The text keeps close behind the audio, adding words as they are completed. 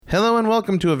Hello and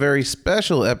welcome to a very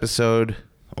special episode,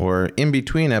 or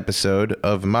in-between episode,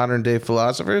 of Modern Day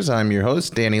Philosophers. I'm your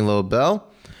host, Danny Lobel.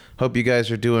 Hope you guys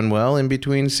are doing well in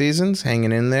between seasons,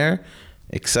 hanging in there.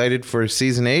 Excited for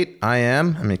Season 8? I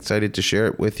am. I'm excited to share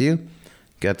it with you.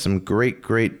 Got some great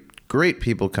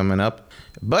people coming up.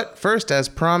 But first, as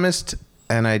promised,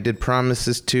 and I did promise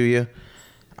this to you,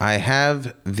 I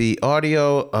have the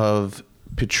audio of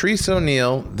Patrice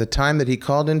O'Neal, the time that he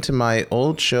called into my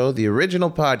old show, the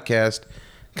original podcast,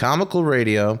 Comical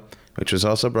Radio, which was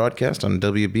also broadcast on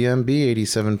WBMB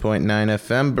 87.9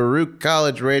 FM, Baruch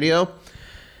College Radio,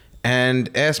 and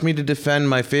asked me to defend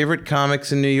my favorite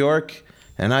comics in New York,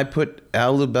 and I put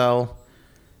Al Lubell,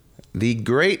 the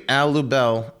great Al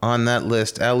Lubell, on that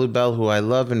list. Al Lubell, who I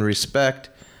love and respect,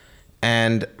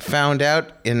 and found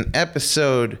out in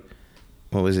episode,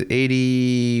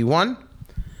 81?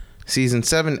 Season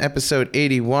 7, episode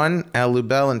 81, Al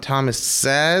Lubell and Thomas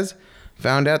Szasz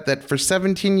found out that for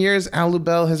 17 years, Al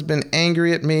Lubell has been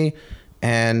angry at me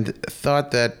and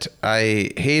thought that I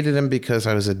hated him because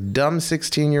I was a dumb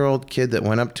 16-year-old kid that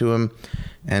went up to him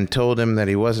and told him that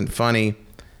he wasn't funny.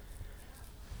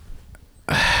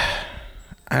 I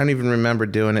don't even remember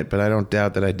doing it, but I don't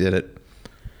doubt that I did it.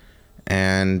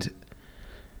 And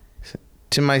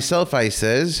to myself, I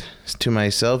says,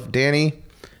 Danny,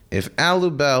 if Al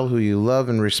Lubell, who you love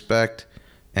and respect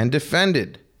and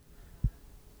defended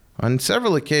on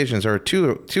several occasions, or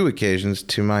two occasions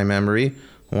to my memory,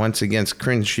 once against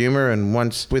cringe humor and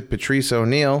once with Patrice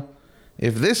O'Neal,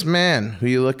 if this man who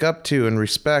you look up to and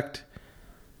respect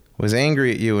was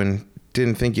angry at you and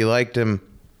didn't think you liked him,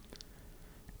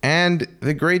 and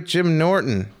the great Jim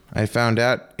Norton, I found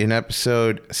out in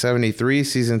episode 73,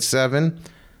 season 7,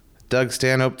 Doug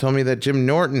Stanhope told me that Jim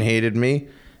Norton hated me.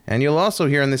 And you'll also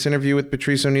hear in this interview with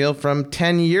Patrice O'Neal from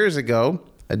 10 years ago,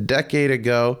 a decade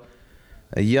ago,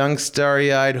 a young,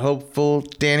 starry-eyed, hopeful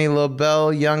Danny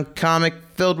Lobel, young comic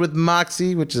filled with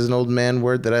moxie, which is an old man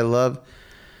word that I love,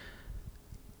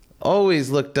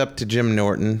 always looked up to Jim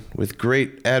Norton with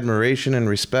great admiration and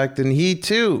respect, and he,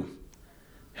 too,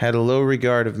 had a low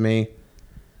regard of me.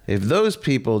 If those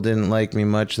people didn't like me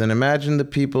much, then imagine the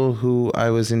people who I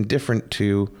was indifferent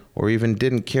to or even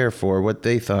didn't care for what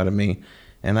they thought of me.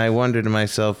 And I wondered to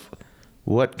myself,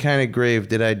 what kind of grave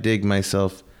did I dig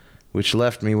myself, which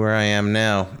left me where I am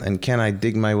now, and can I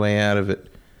dig my way out of it?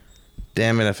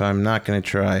 Damn it if I'm not going to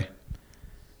try.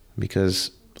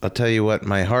 Because I'll tell you what,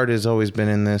 my heart has always been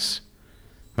in this.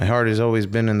 My heart has always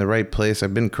been in the right place.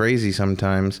 I've been crazy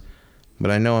sometimes, but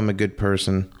I know I'm a good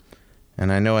person,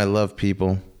 and I know I love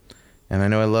people, and I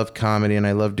know I love comedy, and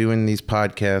I love doing these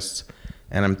podcasts,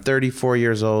 and I'm 34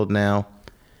 years old now,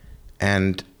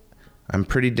 and I'm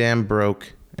pretty damn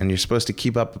broke, and you're supposed to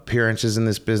keep up appearances in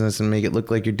this business and make it look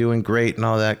like you're doing great and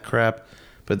all that crap.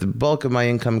 But the bulk of my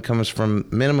income comes from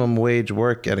minimum wage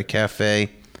work at a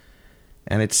cafe.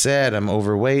 And it's sad, I'm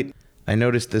overweight. I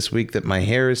noticed this week that my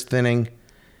hair is thinning.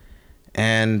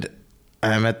 And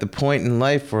I'm at the point in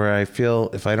life where I feel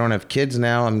if I don't have kids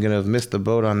now, I'm going to have missed the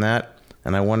boat on that.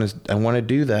 And I want to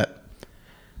do that.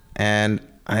 And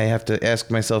I have to ask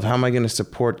myself, how am I going to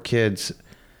support kids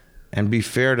and be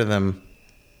fair to them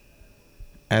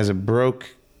as a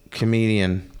broke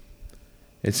comedian?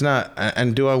 It's not,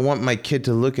 and do I want my kid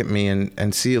to look at me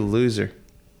and see a loser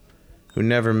who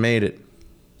never made it?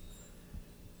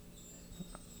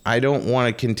 I don't want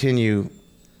to continue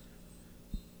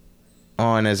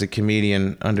on as a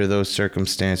comedian under those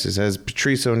circumstances. As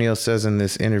Patrice O'Neal says in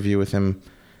this interview with him,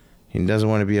 he doesn't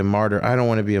want to be a martyr. I don't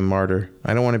want to be a martyr.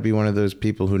 I don't want to be one of those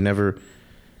people who never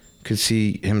could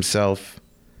see himself,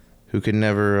 who could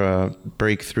never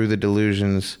break through the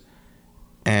delusions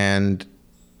and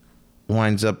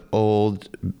winds up old,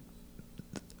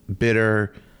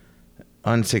 bitter,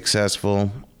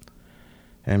 unsuccessful.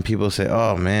 And people say,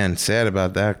 oh man, sad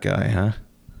about that guy, huh?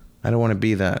 I don't want to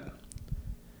be that.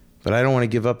 But I don't want to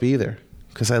give up either,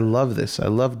 because I love this. I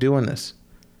love doing this.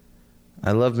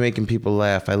 I love making people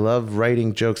laugh. I love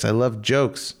writing jokes. I love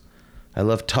jokes. I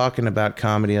love talking about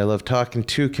comedy. I love talking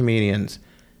to comedians.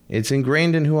 It's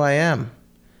ingrained in who I am.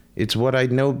 It's what I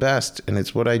know best, and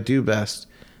it's what I do best,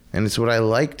 and it's what I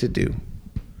like to do,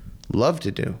 love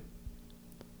to do.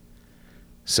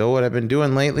 So what I've been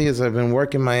doing lately is I've been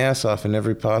working my ass off in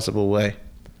every possible way.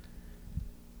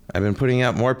 I've been putting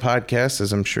out more podcasts,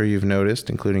 as I'm sure you've noticed,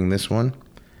 including this one.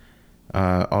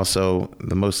 Also,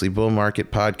 the Mostly Bull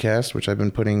Market podcast, which I've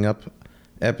been putting up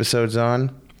episodes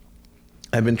on.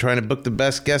 I've been trying to book the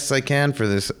best guests I can for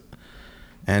this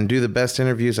and do the best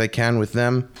interviews I can with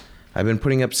them. I've been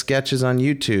putting up sketches on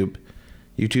YouTube,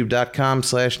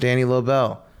 youtube.com/Danny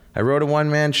Lobel. I wrote a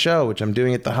one-man show, which I'm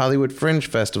doing at the Hollywood Fringe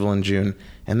Festival in June,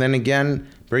 and then again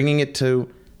bringing it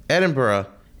to Edinburgh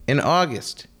in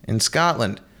August in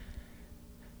Scotland.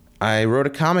 I wrote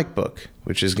a comic book,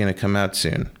 which is going to come out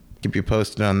soon. Keep you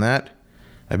posted on that.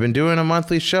 I've been doing a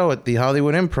monthly show at the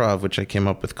Hollywood Improv, which I came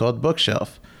up with, called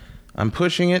Bookshelf. I'm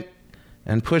pushing it,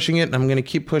 and I'm going to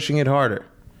keep pushing it harder.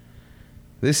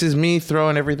 This is me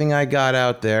throwing everything I got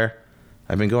out there.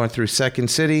 I've been going through Second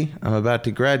City. I'm about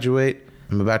to graduate.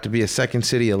 I'm about to be a Second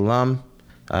City alum.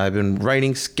 I've been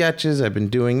writing sketches. I've been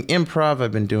doing improv.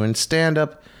 I've been doing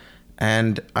stand-up.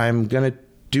 And I'm going to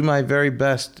do my very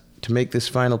best to make this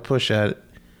final push at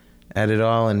it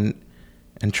all and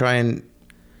try and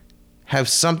have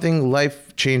something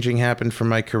life-changing happen for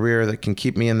my career that can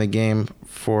keep me in the game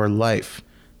for life,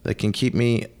 that can keep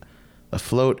me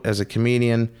afloat as a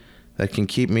comedian, that can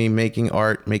keep me making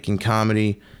art, making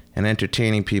comedy, and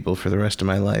entertaining people for the rest of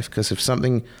my life. Because if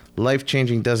something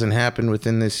life-changing doesn't happen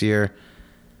within this year,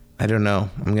 I don't know.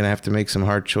 I'm going to have to make some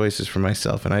hard choices for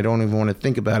myself, and I don't even want to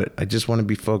think about it. I just want to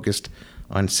be focused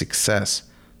on success,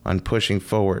 on pushing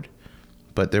forward.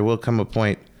 But there will come a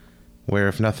point where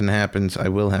if nothing happens, I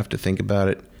will have to think about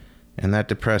it, and that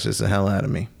depresses the hell out of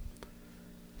me.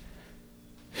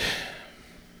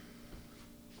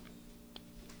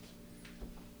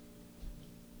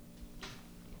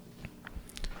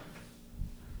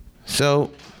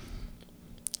 So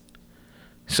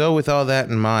with all that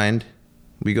in mind,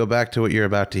 we go back to what you're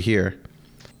about to hear.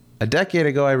 A decade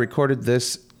ago, I recorded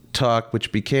this talk,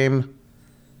 which became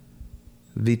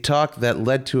the talk that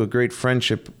led to a great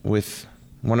friendship with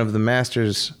one of the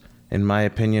masters, in my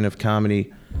opinion, of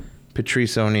comedy,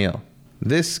 Patrice O'Neal.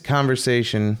 This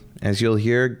conversation, as you'll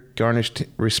hear, garnished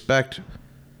respect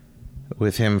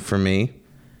with him for me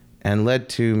and led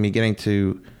to me getting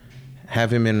to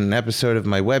have him in an episode of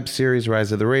my web series,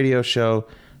 Rise of the Radio Show,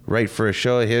 write for a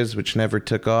show of his, which never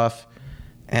took off.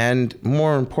 And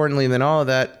more importantly than all of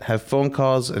that, have phone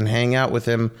calls and hang out with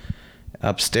him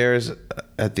upstairs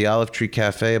at the Olive Tree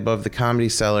Cafe above the Comedy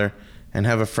Cellar and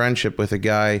have a friendship with a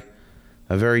guy,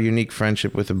 a very unique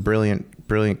friendship with a brilliant,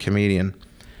 brilliant comedian.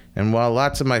 And while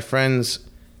lots of my friends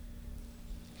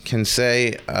can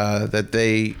say that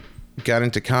they got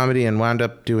into comedy and wound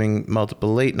up doing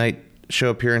multiple late night show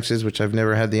appearances, which I've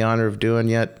never had the honor of doing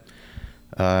yet,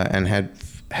 and had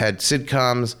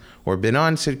sitcoms or been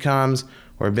on sitcoms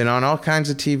or been on all kinds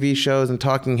of TV shows and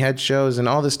talking head shows and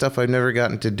all this stuff I've never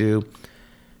gotten to do.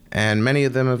 And many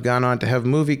of them have gone on to have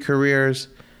movie careers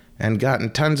and gotten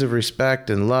tons of respect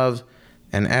and love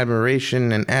and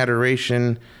admiration and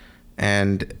adoration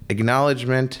and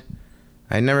acknowledgement.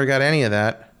 I never got any of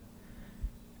that.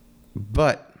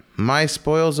 But my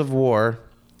spoils of war,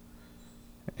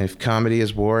 if comedy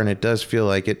is war, and it does feel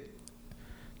like it,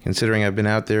 considering I've been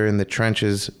out there in the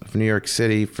trenches of New York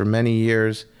City for many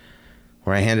years,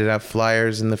 where I handed out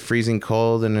flyers in the freezing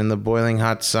cold and in the boiling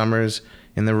hot summers,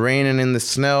 in the rain and in the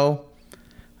snow.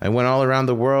 I went all around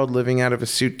the world living out of a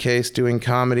suitcase, doing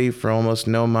comedy for almost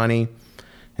no money,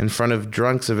 in front of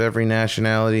drunks of every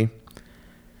nationality.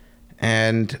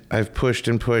 And I've pushed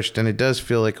and pushed, and it does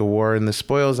feel like a war. And the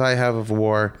spoils I have of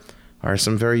war are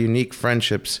some very unique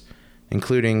friendships,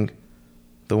 including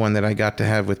the one that I got to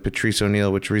have with Patrice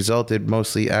O'Neal, which resulted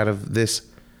mostly out of this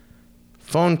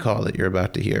phone call that you're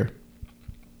about to hear.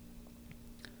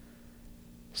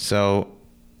 So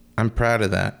I'm proud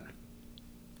of that.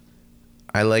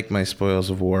 I like my spoils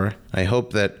of war. I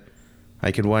hope that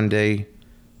I could one day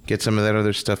get some of that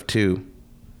other stuff too.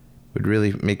 It would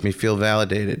really make me feel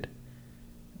validated.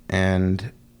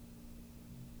 And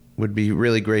would be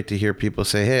really great to hear people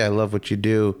say, hey, I love what you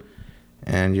do,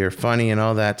 and you're funny and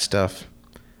all that stuff,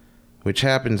 which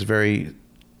happens very,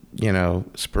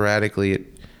 sporadically.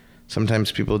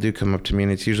 Sometimes people do come up to me,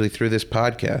 and it's usually through this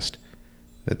podcast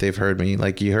that they've heard me.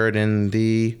 Like you heard in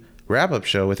the wrap-up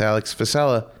show with Alex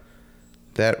Fasella,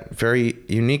 that very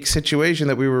unique situation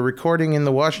that we were recording in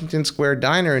the Washington Square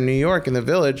Diner in New York in the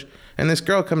Village, and this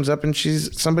girl comes up and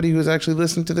she's somebody who's actually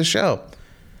listened to the show.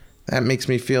 That makes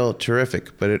me feel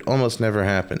terrific, but it almost never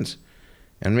happens.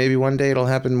 And maybe one day it'll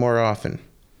happen more often.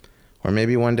 Or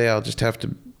maybe one day I'll just have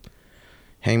to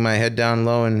hang my head down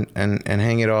low and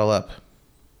hang it all up.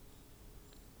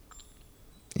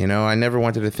 I never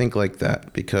wanted to think like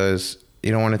that, because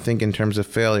you don't want to think in terms of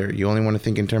failure. You only want to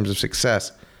think in terms of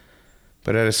success.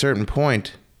 But at a certain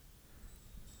point,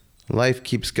 life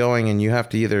keeps going, and you have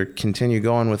to either continue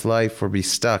going with life or be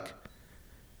stuck.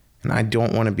 And I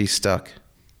don't want to be stuck.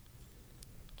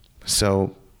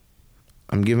 So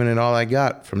I'm giving it all I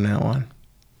got from now on.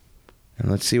 And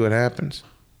let's see what happens.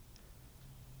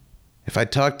 If I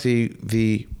talk to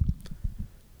the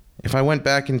If I went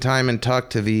back in time and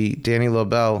talked to the Danny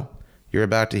Lobel you're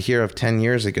about to hear of 10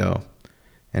 years ago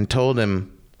and told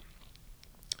him,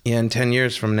 yeah, in 10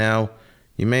 years from now,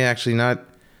 you may actually not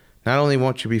only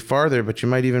won't you be farther, but you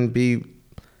might even be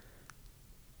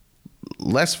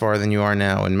less far than you are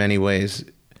now in many ways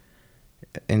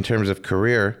in terms of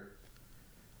career.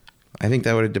 I think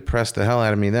that would have depressed the hell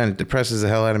out of me then. It depresses the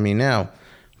hell out of me now.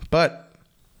 But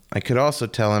I could also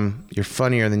tell him, you're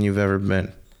funnier than you've ever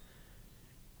been.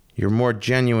 You're more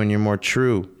genuine. You're more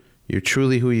true. You're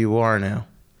truly who you are now.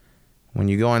 When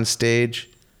you go on stage,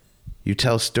 you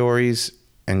tell stories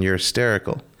and you're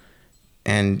hysterical.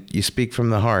 And you speak from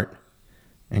the heart.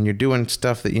 And you're doing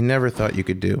stuff that you never thought you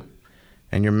could do.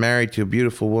 And you're married to a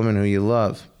beautiful woman who you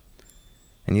love.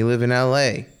 And you live in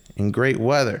LA in great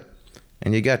weather.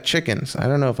 And you got chickens. I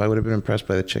don't know if I would have been impressed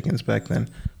by the chickens back then,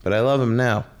 but I love them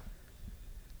now.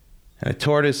 And a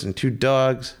tortoise and 2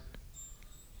 dogs.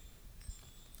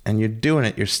 And you're doing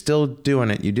it. You're still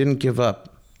doing it. You didn't give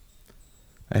up.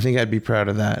 I think I'd be proud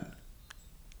of that.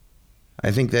 I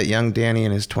think that young Danny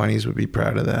in his 20s would be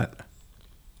proud of that.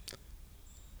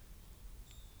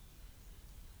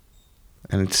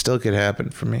 And it still could happen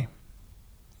for me.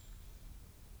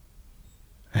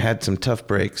 I had some tough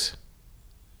breaks.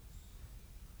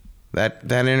 That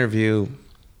interview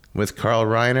with Carl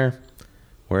Reiner,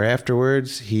 where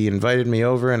afterwards he invited me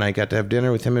over and I got to have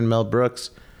dinner with him and Mel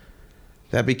Brooks,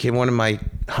 that became one of my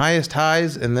highest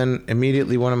highs and then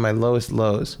immediately one of my lowest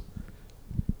lows,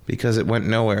 because it went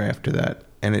nowhere after that.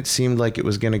 And it seemed like it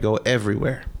was going to go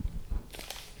everywhere.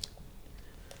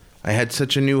 I had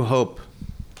such a new hope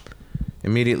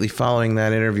immediately following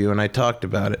that interview, and I talked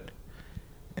about it.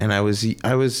 And I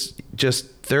was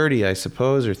just 30, I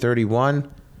suppose, or 31.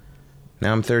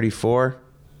 Now I'm 34.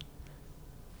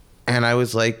 And I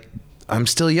was like, I'm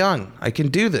still young. I can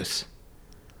do this.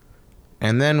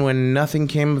 And then when nothing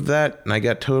came of that and I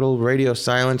got total radio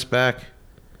silence back,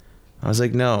 I was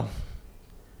like, no.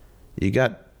 You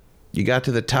got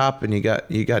to the top and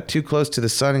you got too close to the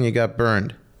sun and you got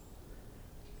burned.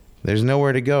 There's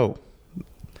nowhere to go.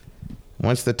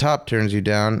 Once the top turns you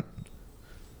down,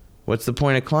 what's the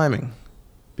point of climbing?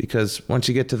 Because once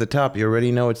you get to the top, you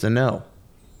already know it's a no.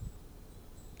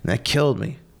 And that killed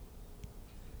me.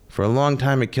 For a long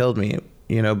time, it killed me.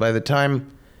 You know, by the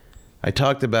time I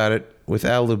talked about it with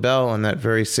Al Lubell on that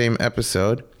very same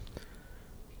episode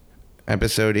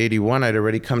 81, I'd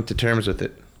already come to terms with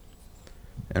it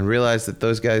and realized that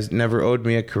those guys never owed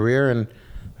me a career, and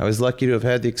I was lucky to have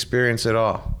had the experience at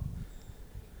all.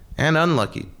 And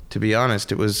unlucky, to be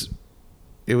honest. It was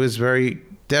very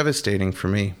devastating for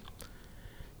me.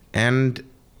 And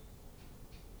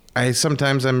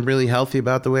sometimes I'm really healthy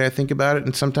about the way I think about it,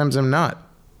 and sometimes I'm not.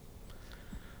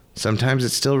 Sometimes it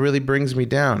still really brings me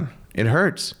down. It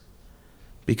hurts.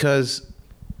 Because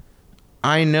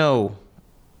I know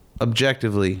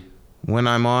objectively when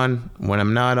I'm on, when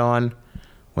I'm not on,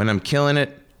 when I'm killing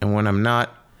it, and when I'm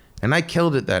not. And I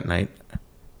killed it that night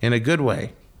in a good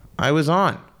way. I was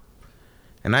on.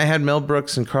 And I had Mel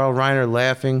Brooks and Carl Reiner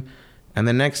laughing. And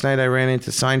the next night I ran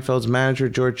into Seinfeld's manager,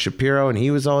 George Shapiro, and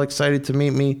he was all excited to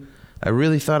meet me. I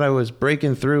really thought I was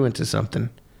breaking through into something.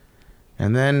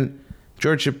 And then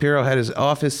George Shapiro had his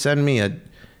office send me a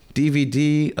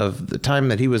DVD of the time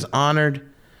that he was honored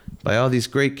by all these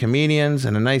great comedians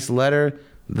and a nice letter,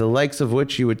 the likes of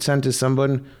which you would send to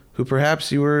someone who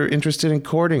perhaps you were interested in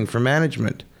courting for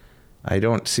management. I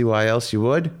don't see why else you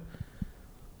would.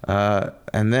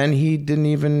 And then he didn't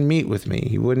even meet with me.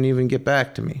 He wouldn't even get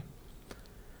back to me.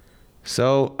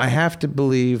 So I have to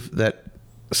believe that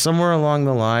somewhere along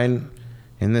the line,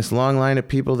 in this long line of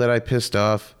people that I pissed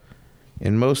off,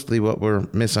 in mostly what were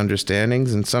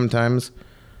misunderstandings and sometimes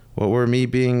what were me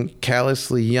being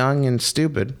callously young and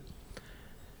stupid,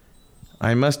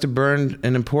 I must have burned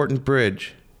an important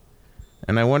bridge.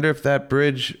 And I wonder if that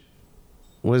bridge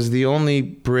was the only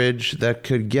bridge that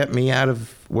could get me out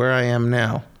of where I am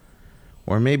now.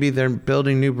 Or maybe they're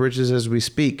building new bridges as we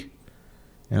speak,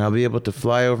 and I'll be able to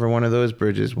fly over one of those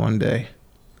bridges one day.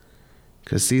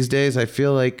 Because these days I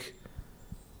feel like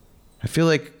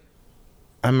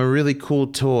I'm a really cool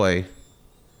toy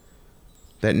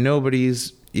that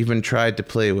nobody's even tried to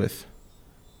play with.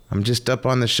 I'm just up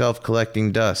on the shelf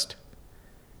collecting dust.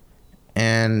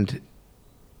 And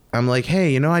I'm like,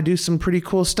 hey, I do some pretty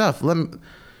cool stuff.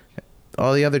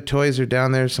 All the other toys are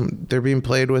down there. They're being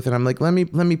played with, and I'm like, let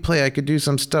me play. I could do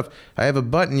some stuff. I have a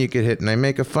button you could hit, and I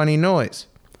make a funny noise.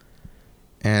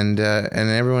 And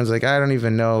everyone's like, I don't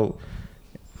even know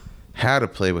how to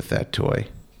play with that toy.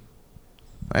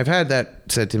 I've had that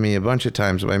said to me a bunch of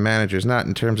times by managers, not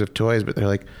in terms of toys, but they're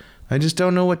like, I just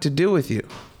don't know what to do with you.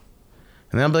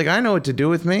 And then I'm like, I know what to do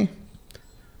with me.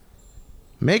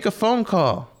 Make a phone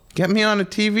call. Get me on a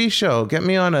TV show. Get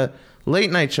me on a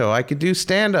late night show. I could do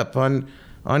stand-up on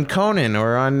Conan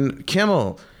or on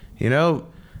Kimmel. You know,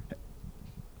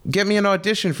 get me an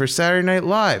audition for Saturday Night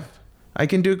Live. I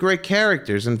can do great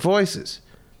characters and voices.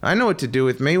 I know what to do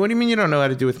with me. What do you mean you don't know how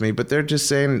to do with me? But they're just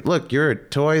saying, look, you're a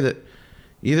toy that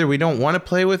either we don't want to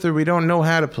play with or we don't know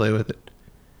how to play with it.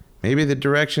 Maybe the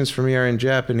directions for me are in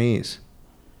Japanese.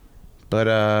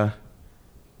 But,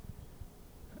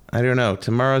 I don't know.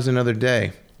 Tomorrow's another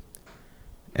day.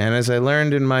 And as I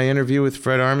learned in my interview with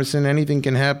Fred Armisen, anything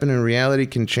can happen and reality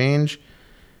can change.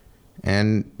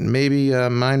 And maybe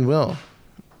mine will.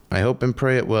 I hope and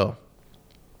pray it will.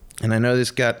 And I know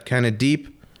this got kind of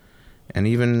deep and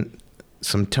even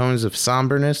some tones of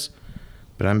somberness,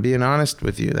 but I'm being honest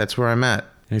with you. That's where I'm at.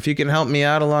 And if you can help me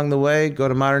out along the way, go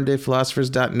to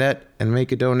moderndayphilosophers.net and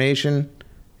make a donation.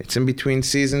 It's in between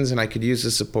seasons and I could use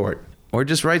the support. Or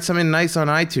just write something nice on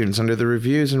iTunes under the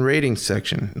reviews and ratings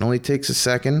section. It only takes a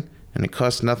second and it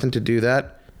costs nothing to do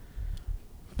that.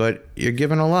 But you're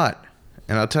giving a lot.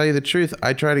 And I'll tell you the truth,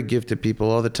 I try to give to people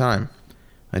all the time.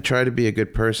 I try to be a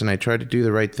good person. I try to do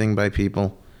the right thing by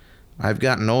people. I've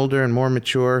gotten older and more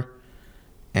mature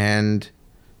and,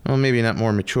 well, maybe not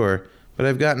more mature, but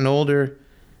I've gotten older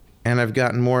and I've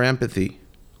gotten more empathy.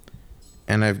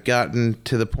 And I've gotten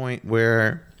to the point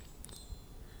where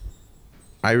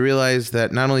I realize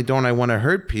that not only don't I want to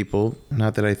hurt people,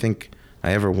 not that I think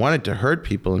I ever wanted to hurt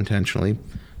people intentionally,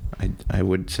 I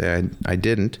would say I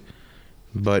didn't,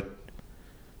 but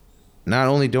not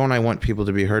only don't I want people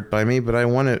to be hurt by me, but I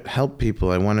want to help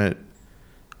people. I want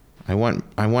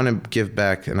to give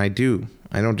back, and I do.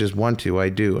 I don't just want to, I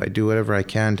do. I do whatever I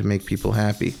can to make people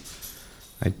happy.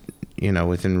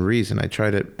 Within reason, I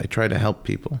try to help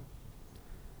people.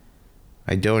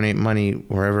 I donate money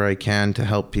wherever I can to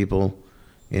help people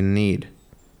in need.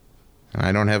 And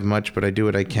I don't have much, but I do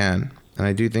what I can. And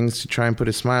I do things to try and put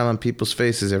a smile on people's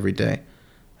faces every day.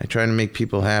 I try to make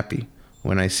people happy.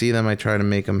 When I see them, I try to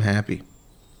make them happy.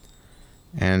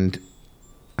 And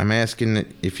I'm asking that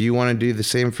if you want to do the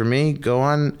same for me, go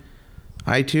on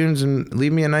iTunes and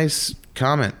leave me a nice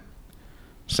comment.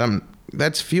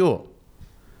 That's fuel.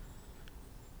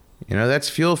 That's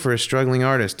fuel for a struggling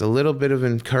artist. A little bit of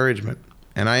encouragement.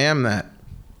 And I am that.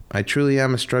 I truly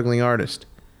am a struggling artist.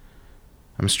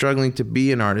 I'm struggling to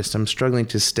be an artist. I'm struggling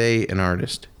to stay an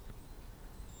artist.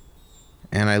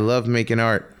 And I love making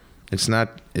art. It's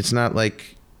not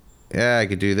like, yeah, I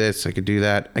could do this, I could do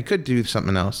that. I could do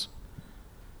something else.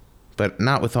 But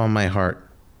not with all my heart.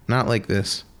 Not like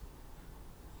this.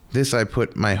 This I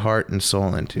put my heart and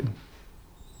soul into.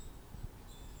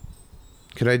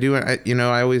 Could I do it?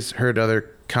 I always heard other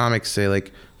comics say,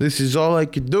 like, this is all I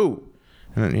could do.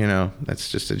 And, that's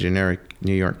just a generic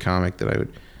New York comic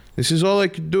this is all I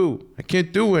could do. I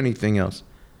can't do anything else.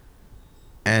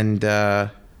 And I'd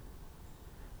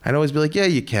always be like, yeah,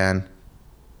 you can.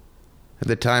 At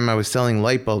the time, I was selling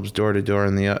light bulbs door to door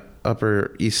on the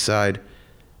Upper East Side.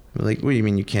 I'm like, what do you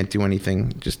mean you can't do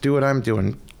anything? Just do what I'm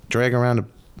doing. Drag around a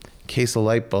case of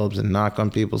light bulbs and knock on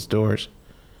people's doors.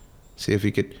 See if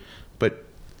you could. But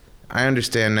I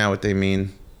understand now what they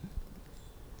mean.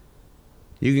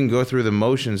 You can go through the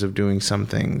motions of doing some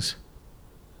things.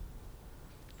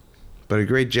 But a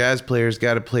great jazz player's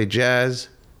got to play jazz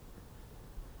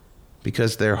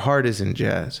because their heart is in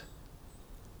jazz.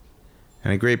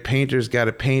 And a great painter's got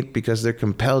to paint because they're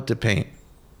compelled to paint.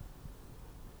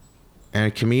 And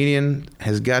a comedian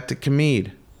has got to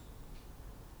comede.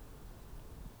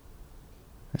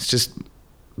 It's just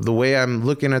the way I'm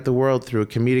looking at the world through a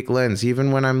comedic lens.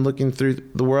 Even when I'm looking through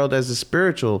the world as a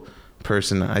spiritual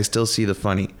person, I still see the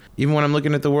funny. Even when I'm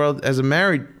looking at the world as a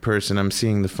married person, I'm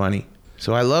seeing the funny.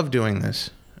 So I love doing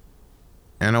this.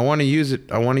 And I want to use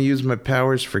it. I want to use my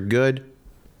powers for good.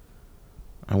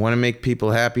 I want to make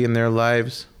people happy in their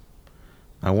lives.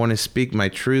 I want to speak my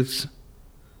truths.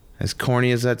 As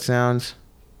corny as that sounds.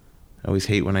 I always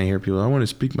hate when I hear people, I want to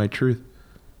speak my truth.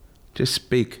 Just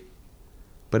speak.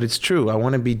 But it's true. I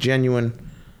want to be genuine.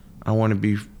 I want to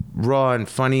be raw and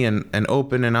funny and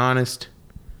open and honest.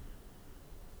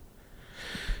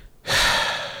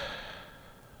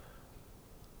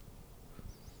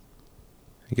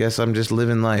 I guess I'm just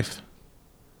living life.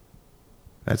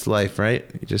 That's life, right?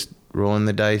 You just rolling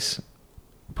the dice,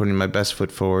 putting my best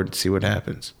foot forward, see what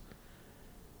happens.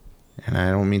 And I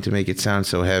don't mean to make it sound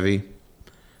so heavy,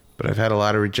 but I've had a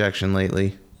lot of rejection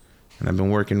lately, and I've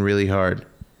been working really hard.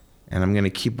 And I'm going to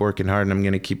keep working hard, and I'm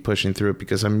going to keep pushing through it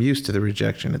because I'm used to the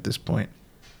rejection at this point.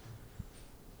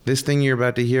 This thing you're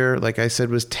about to hear, like I said,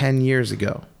 was 10 years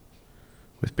ago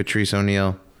with Patrice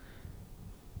O'Neal.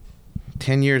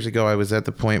 10 years ago, I was at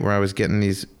the point where I was getting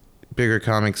these bigger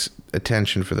comics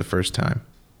attention for the first time.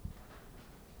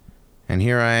 And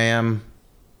here I am,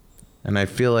 and I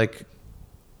feel like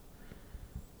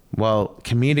while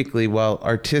comedically, while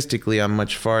artistically, I'm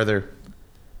much farther.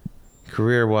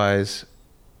 Career-wise,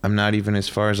 I'm not even as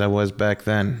far as I was back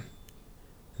then.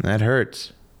 And that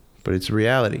hurts, but it's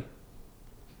reality.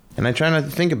 And I try not to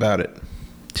think about it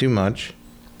too much.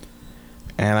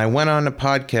 And I went on a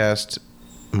podcast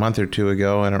a month or two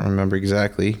ago, I don't remember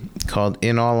exactly, called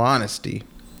In All Honesty,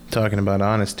 talking about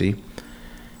honesty.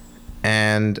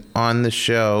 And on the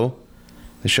show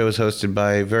is hosted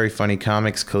by very funny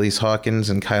comics, Khalees Hawkins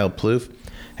and Kyle Plouffe.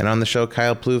 And on the show,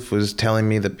 Kyle Plouffe was telling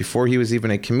me that before he was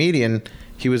even a comedian,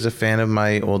 he was a fan of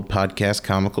my old podcast,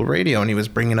 Comical Radio, and he was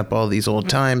bringing up all these old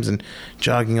times and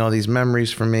jogging all these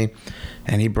memories for me.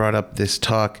 And he brought up this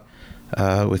talk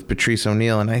with Patrice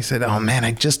O'Neal, and I said, oh man,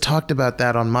 I just talked about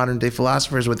that on Modern Day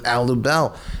Philosophers with Al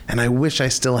Lubell, and I wish I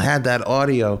still had that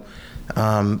audio.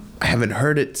 I haven't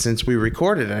heard it since we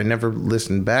recorded it. I never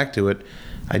listened back to it.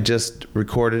 I just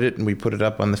recorded it and we put it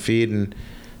up on the feed, and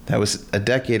that was a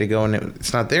decade ago, and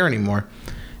it's not there anymore.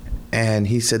 And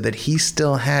he said that he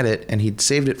still had it, and he'd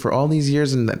saved it for all these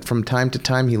years, and that from time to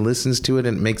time he listens to it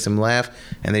and it makes him laugh,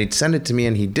 and they'd send it to me,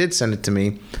 and he did send it to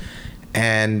me.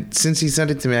 And since he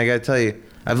sent it to me, I gotta tell you,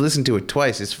 I've listened to it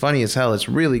twice. It's funny as hell. It's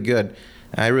really good.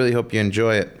 I really hope you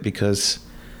enjoy it, because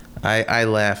I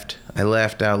laughed. I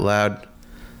laughed out loud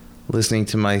listening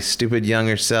to my stupid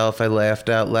younger self. I laughed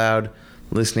out loud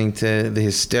listening to the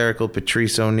hysterical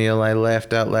Patrice O'Neal. I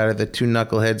laughed out loud at the two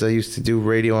knuckleheads I used to do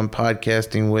radio and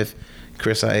podcasting with,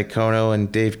 Chris Iacono and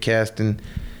Dave Caston.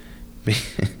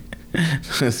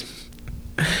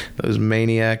 those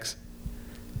maniacs.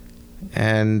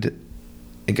 And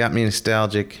it got me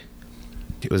nostalgic.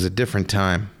 It was a different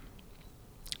time.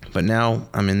 But now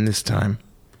I'm in this time.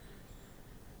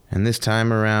 And this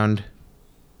time around,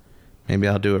 maybe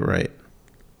I'll do it right.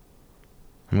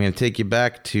 I'm going to take you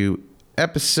back to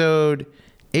episode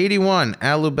 81,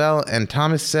 Al Lubell and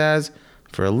Thomas Saz,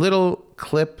 for a little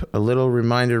clip, a little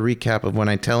reminder recap of when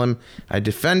I tell him I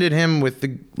defended him with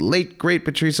the late, great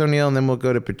Patrice O'Neal, and then we'll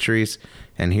go to Patrice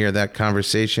and hear that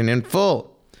conversation in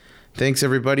full. Thanks,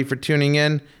 everybody, for tuning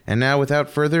in. And now, without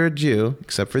further ado,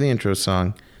 except for the intro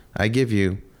song, I give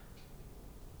you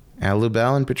Al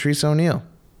Lubell and Patrice O'Neal.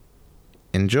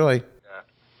 Enjoy.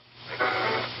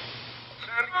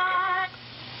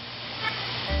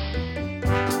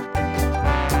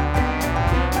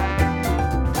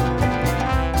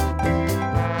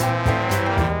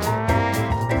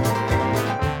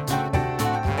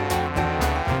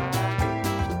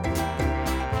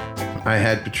 I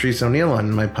had Patrice O'Neal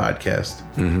on my podcast.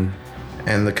 Mm-hmm.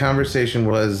 And the conversation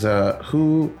was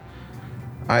who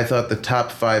I thought the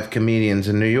top 5 comedians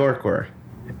in New York were.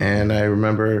 And I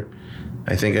remember,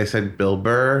 I think I said Bill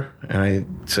Burr, and I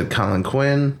said Colin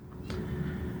Quinn,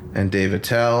 and Dave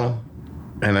Attell,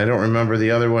 and I don't remember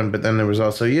the other one, but then there was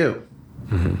also you.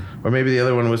 Mm-hmm. Or maybe the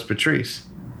other one was Patrice.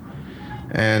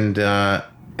 And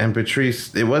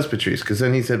Patrice, it was Patrice, because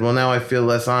then he said, well, now I feel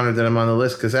less honored that I'm on the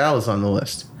list because Al is on the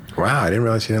list. Wow, I didn't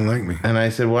realize he didn't like me. And I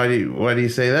said, why do you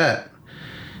say that?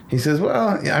 He says, well,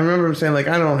 I remember him saying, like,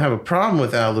 I don't have a problem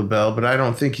with Al Lubell, but I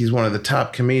don't think he's one of the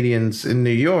top comedians in New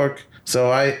York. So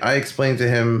I explained to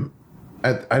him,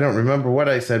 I don't remember what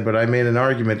I said, but I made an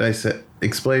argument. I said,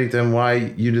 explaining to him why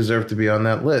you deserve to be on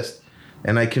that list.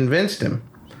 And I convinced him.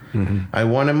 Mm-hmm. I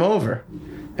won him over.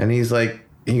 And he's like,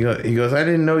 he goes, I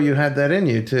didn't know you had that in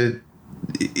you to...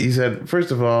 He said,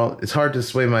 first of all, it's hard to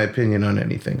sway my opinion on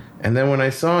anything. And then when I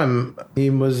saw him,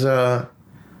 he was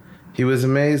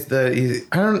amazed that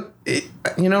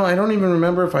I don't even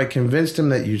remember if I convinced him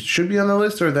that you should be on the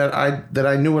list or that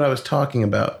I knew what I was talking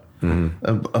about, mm-hmm.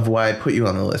 of why I put you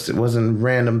on the list. It wasn't a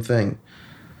random thing.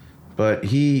 But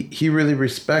he really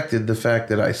respected the fact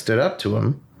that I stood up to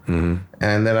him, mm-hmm.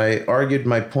 and that I argued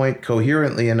my point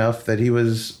coherently enough that he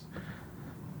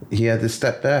had to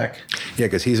step back. Yeah,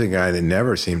 because he's a guy that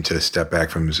never seemed to step back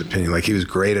from his opinion. Like, he was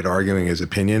great at arguing his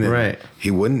opinion, and right.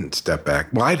 He wouldn't step back.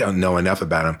 Well, I don't know enough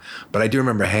about him, but I do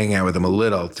remember hanging out with him a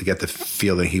little to get the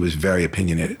feeling he was very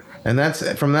opinionated. And that's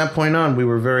from that point on, we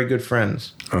were very good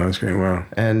friends. Oh, that's great. Wow.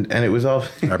 And it was all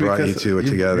I brought you two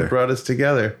together. You brought us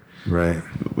together. Right.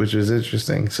 Which was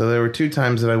interesting. So there were 2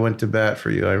 times that I went to bat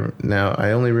for you. I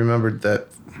only remembered that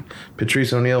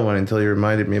Patrice O'Neal one until you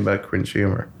reminded me about cringe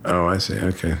humor. Oh, I see.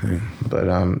 Okay. But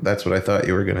that's what I thought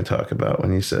you were going to talk about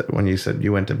when you said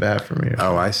you went to bat for me.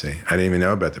 Oh, I see. I didn't even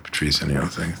know about the Patrice O'Neal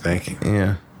thing. Thank you.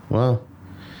 Yeah. Well,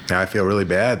 now I feel really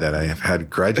bad that I have had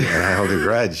grudge and I held a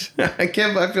grudge. I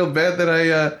feel bad that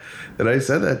I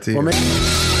said that to you. Well,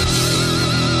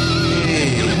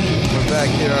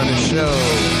 here on the show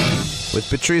with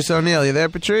Patrice O'Neal. You there,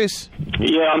 Patrice?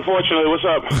 Yeah, unfortunately. What's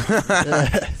up?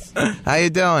 How you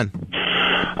doing?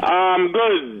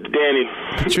 Good, Danny.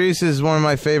 Patrice is one of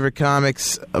my favorite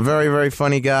comics. A very, very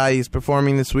funny guy. He's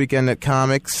performing this weekend at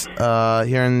Comics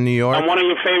here in New York. I'm one of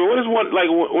your favorite. What is one like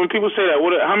when people say that?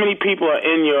 How many people are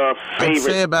in your favorite I'd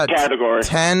say about category?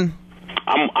 10.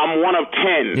 I'm one of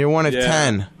 10. You're one of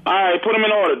 10. All right, put them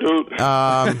in order,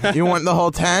 dude. You want the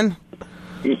whole 10?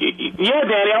 Yeah,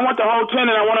 Danny. I want the whole 10,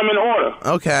 and I want them in order.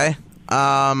 Okay.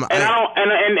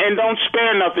 And don't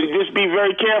spare nothing. Just be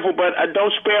very careful, but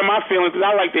don't spare my feelings because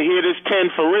I like to hear this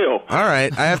 10 for real. All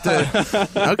right, I have to.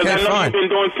 Okay, I know fine. you've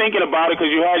been thinking about it because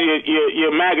you had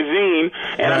your magazine,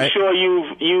 and Right. I'm sure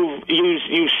you've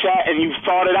sat and you've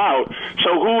thought it out.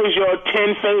 So who is your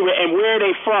 10 favorite, and where are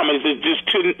they from? Is it just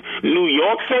New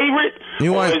York favorite,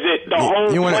 or is it the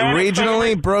whole? You want it planet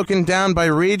regionally, favorite? broken down by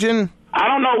region? I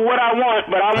don't know what I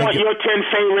want, but I want your 10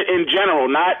 favorite in general,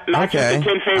 not Okay. just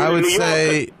the 10 favorite I would in New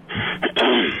say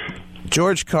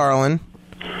George Carlin.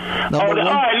 All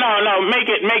right, no, make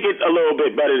it a little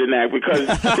bit better than that because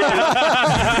then,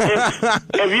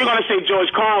 if you're going to say George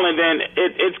Carlin, then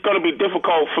it's going to be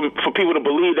difficult for people to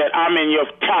believe that I'm in your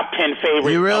top 10 favorites.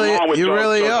 You really George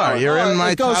are. Carlin. You're in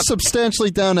my it goes top. substantially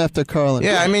down after Carlin.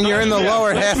 Yeah, I mean you're in the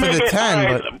lower half of the 10,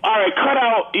 but All right, cut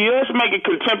out. Let's make it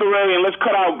contemporary and let's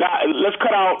cut out.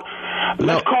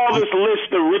 Let's call this list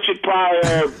the Richard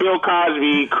Pryor, Bill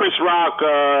Cosby, Chris Rock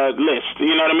list.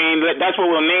 You know what I mean? That's what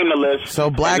we'll name the list. So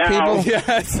black And now- people?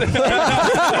 Yes.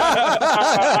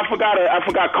 I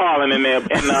forgot Carlin in there,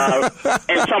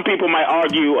 and some people might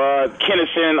argue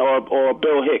Kinnison or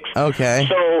Bill Hicks. Okay.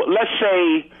 So let's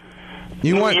say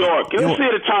You New want York. Let's say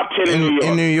the top 10 in New York.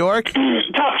 in New York?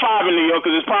 Top 5 in New York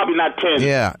because it's probably not 10.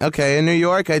 Yeah. Okay. In New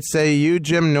York, I'd say you,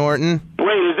 Jim Norton. Wait,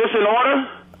 is this in order?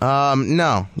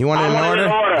 No. You want it in I want it order?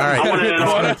 in order. All right. I want it in It's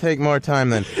order. gonna take more time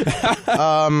then.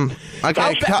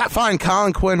 Okay. Fine.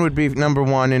 Colin Quinn would be number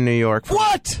 1 in New York.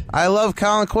 What? I love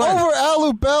Colin Quinn. Over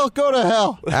Alu Bell? Go to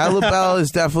hell. Alu Bell is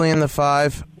definitely in the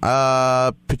 5.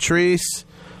 Patrice,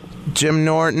 Jim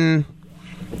Norton,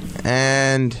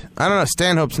 and I don't know.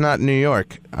 Stanhope's not in New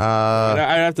York. I'd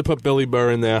have to put Billy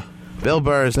Burr in there. Bill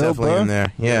Burr is Bill definitely Burr? in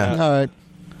there. Yeah. All right.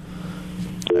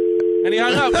 And he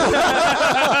hung up.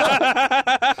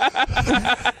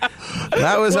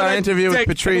 That was What our a interview with dick.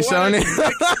 Patrice What a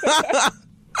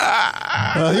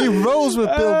O'Neal. He rolls with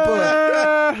Bill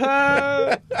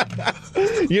Burr.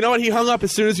 You know what? He hung up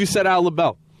as soon as you said Al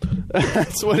LaBelle.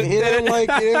 That's what it He did. didn't like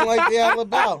the Alu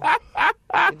Bell.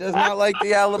 He does not like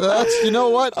the Alu Bell. That's, you know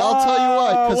what? I'll tell you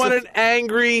why. 'cause What if- an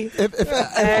angry, if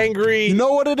angry. you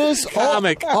know what it is?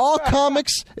 Comic. All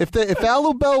comics. If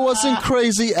Alu Bell wasn't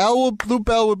crazy, Alu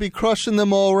Bell would be crushing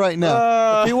them all right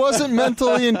now. If he wasn't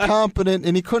mentally incompetent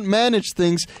and he couldn't manage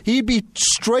things, he'd be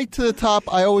straight to the top.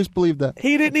 I always believed that.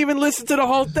 He didn't even listen to the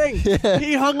whole thing.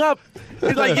 He hung up.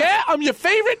 He's like, "Yeah, I'm your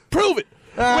favorite. Prove it.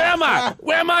 Where am I?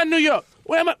 Where am I in New York?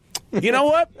 Where am I?" You know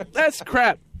what? That's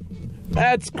crap.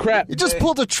 That's crap. He just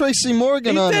pulled a Tracy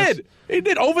Morgan He on us. did. He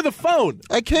did over the phone.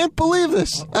 I can't believe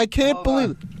this. I can't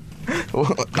believe it.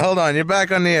 Hold on, you're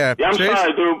back on the air. Yeah, I'm Patrice?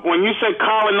 sorry, dude. When you said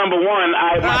Colin number 1,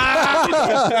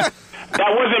 that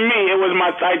wasn't me. It was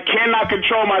I cannot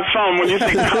control my thumb when you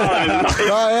say Colin.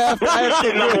 I have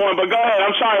to number 1, but go ahead.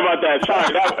 I'm sorry about that.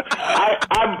 Sorry.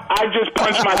 I just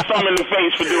punched my thumb in the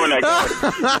face for doing that.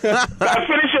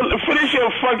 Finish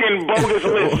your fucking bogus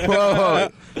list. Whoa.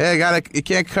 Hey, you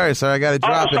can't curse, or I gotta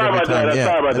drop it sorry every about time. that. Yeah,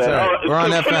 Sorry about that's that. all right. We're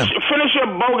on FM. Finish your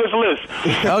bogus list.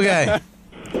 Okay.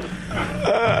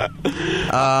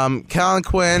 Colin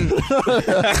Quinn. Wait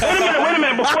a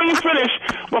minute. Before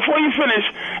you finish,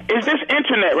 is this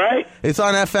internet, right? It's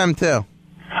on FM too.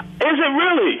 Is it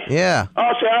really? Yeah.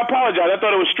 Oh, so I apologize. I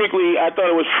thought it was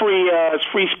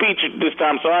free speech this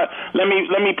time. So let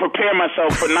me prepare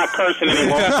myself for not cursing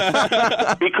anymore.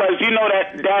 Because you know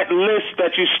that list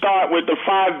that you start with the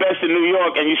 5 best in New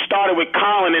York, and you started with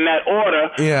Colin in that order.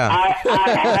 Yeah. I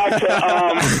had to.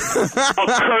 A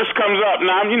curse comes up.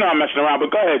 Now you know I'm messing around,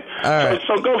 but go ahead. All right.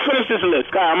 So go finish this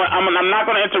list, guy. I'm not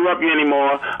going to interrupt you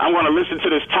anymore. I'm going to listen to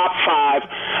this top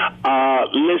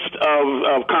 5 list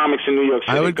of comics in New York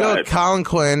City. I would go Colin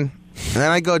Quinn, and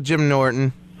then I'd go Jim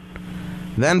Norton,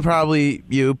 then probably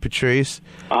you, Patrice.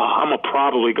 I'm a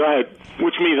probably. Go ahead.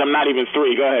 Which means I'm not even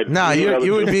 3. Go ahead. No,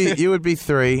 you would be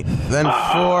 3. Then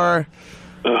 4.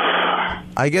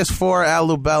 I guess 4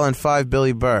 Alu Bell and 5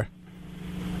 Billy Burr.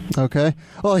 Okay.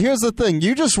 Well, here's the thing.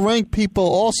 You just rank people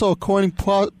also according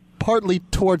partly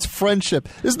towards friendship.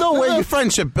 There's no way you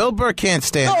friendship. Bill Burr can't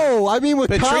stand. No, I mean with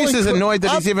Patrice is annoyed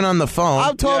that he's even on the phone.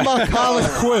 I'm talking about Colin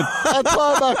Quinn. I'm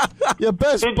talking about your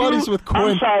best buddies with Quinn.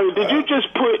 I'm sorry. Did you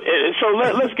just put? So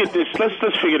let's get this. Let's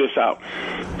figure this out.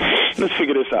 Let's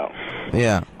figure this out.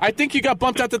 Yeah. I think you got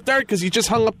bumped out to third because you just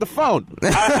hung up the phone.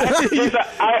 There's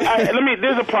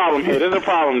a problem here. There's a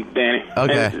problem, Danny.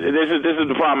 Okay. And this is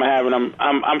the problem I'm having.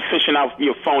 I'm fishing out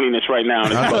your phoniness right now.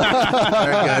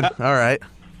 Very good. All right.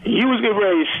 You was getting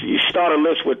ready to start a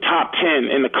list with top 10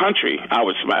 in the country.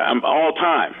 I'm all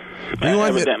time.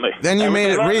 Evidently. Then you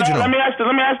made it regional. Let me ask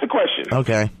the question.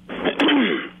 Okay.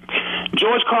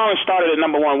 George Carlin started at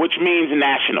number 1, which means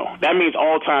national. That means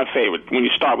all-time favorite when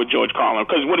you start with George Carlin.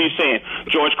 Because what are you saying?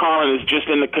 George Carlin is just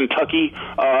in the Kentucky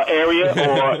area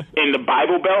or in the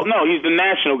Bible Belt? No, he's the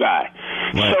national guy.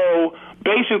 Right. So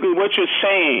basically what you're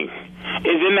saying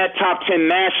is in that top 10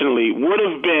 nationally would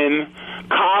have been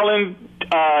Colin,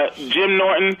 Jim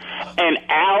Norton, and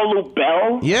Al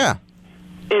Lubell. Yeah.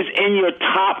 Is in your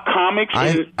top comics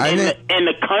in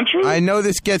the country? I know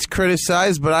this gets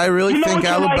criticized, but I really think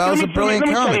Al Lubell's a brilliant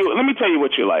comic. Let me tell you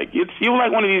what you like. You're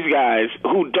like one of these guys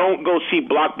who don't go see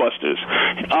blockbusters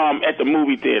at the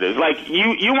movie theaters. Like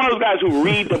you're one of those guys who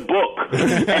read the book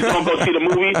and don't go see the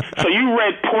movie. So you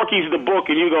read Porky's the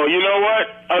book, and you go, you know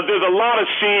what? There's a lot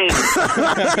of scenes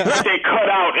that they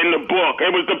cut out in the book.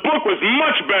 The book was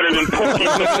much better than Porky's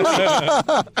the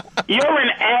movie. You're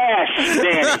an ass,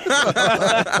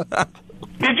 Danny.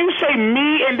 Did you say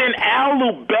me and then Al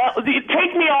Lubell?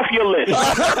 Take me off your list.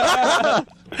 I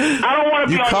don't want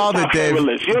to be on your top favorite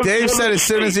list. Dave said as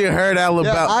soon as he heard Al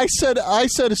Lubell. Yeah, I said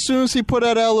as soon as he put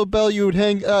out Al Lubell, you would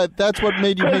hang. That's what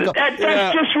made you hang up. That's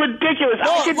just ridiculous.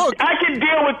 I could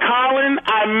deal with Colin.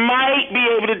 I might be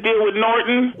able to deal with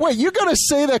Norton. Wait, you're gonna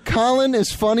say that Colin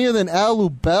is funnier than Al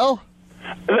Lubell?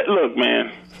 Look,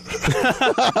 man.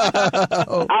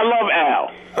 I love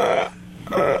Al.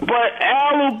 But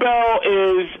Al Lubell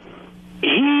is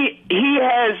he's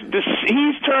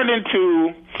turned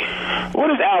into, what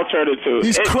does Al turn into?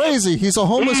 He's crazy. He's a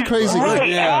homeless crazy guy.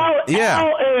 Right. Al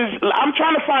is, I'm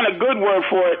trying to find a good word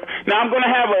for it. Now I'm going to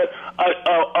have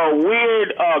a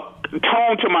weird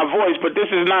tone to my voice, but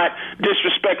this is not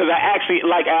disrespect because I actually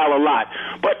like Al a lot.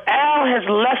 But Al has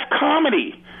less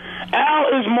comedy. Al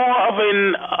is more of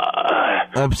an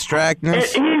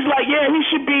abstractness. He's like, he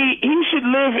should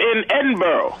live in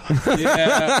Edinburgh.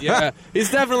 Yeah.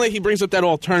 He brings up that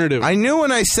alternative. I knew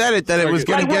when I said it that it was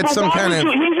going to get some kind of.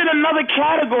 He's in another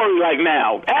category like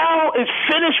now. Al is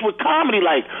finished with comedy,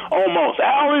 like almost.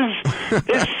 Al is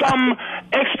some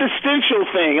existential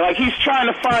thing. Like he's trying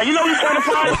to find. You know what he's trying to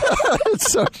find?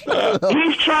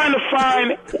 He's trying to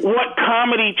find what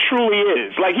comedy truly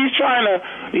is. Like he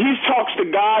talks to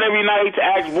God every night to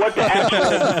ask what the actual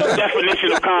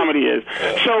definition of comedy is.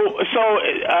 So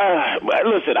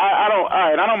listen, I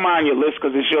don't mind your list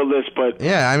because it's your list, but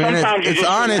yeah, I mean it's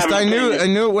honest. I knew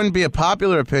it wouldn't be a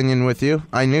popular opinion with you.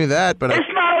 I knew that, but it's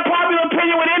not a popular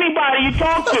opinion with anybody you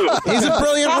talk to. He's a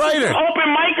brilliant writer.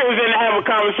 Open micers and have a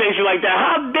conversation like that.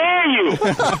 How dare you?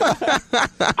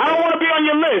 I don't want to be on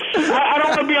your list. I don't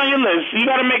want to be on your list. You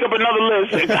got to make up another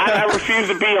list. I refuse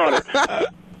to be on it.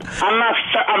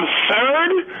 I'm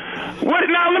third? What?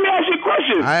 Now, let me ask you a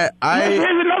question.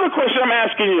 Here's another question I'm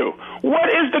asking you. What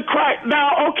is the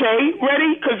Now, okay,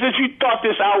 ready? Because if you thought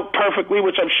this out perfectly,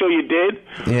 which I'm sure you did.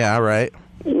 Yeah, all right.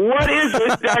 What is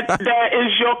it that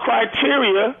is your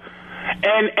criteria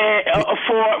and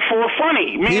for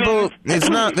funny? People,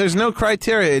 there's no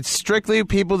criteria. It's strictly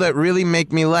people that really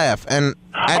make me laugh. And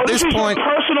at this point, your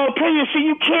personal opinion. See,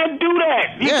 you can't do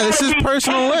that. This is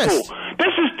personal list.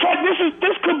 This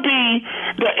could be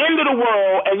the end of the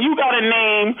world, and you got to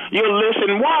name your list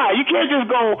and why. You can't just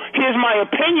go, here's my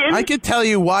opinion. I could tell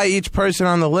you why each person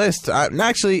on the list.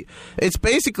 Actually, it's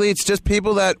just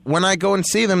people that when I go and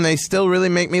see them, they still really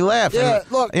make me laugh. Yeah,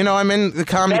 and, look. I'm in the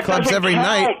comedy clubs every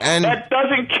night. And that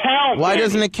doesn't count. Why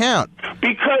doesn't it count?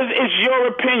 Because it's your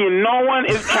opinion. No one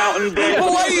is counting this.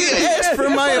 Well, why do you ask for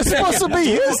my opinion? It's supposed to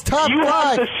be his top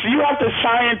five. You have to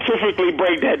scientifically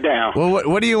break that down. Well,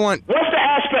 what do you want? What's the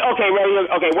aspect? Okay,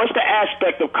 what's the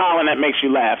aspect of Colin that makes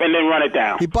you laugh? And then run it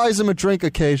down. He buys him a drink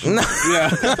occasionally. Yeah.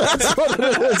 That's what it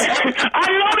is.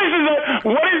 I know this is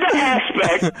what is the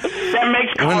aspect that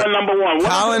makes Colin number one?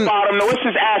 What's the bottom? What's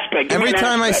his aspect? Every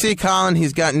time I see Colin,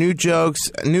 he's got new jokes,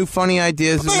 new funny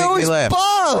ideas that make me laugh.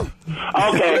 Bob.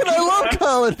 Okay. I love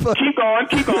Colin. Keep going.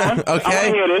 Okay. I want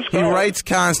to hear this. He writes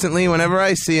constantly. Whenever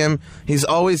I see him, he's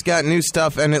always got new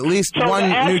stuff and at least one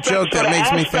new joke that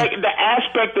makes me think. The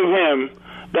aspect of him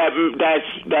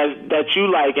that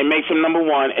you like and makes him number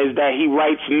one is that he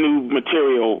writes new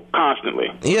material constantly.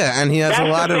 Yeah, and he has That's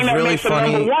a lot the of thing that really makes him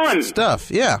number funny one. stuff.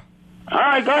 Yeah. All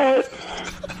right, go ahead.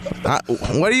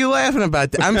 What are you laughing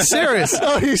about? I'm serious.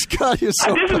 Oh, he's got you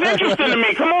so This is bad. interesting to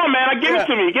me. Come on, man. Give it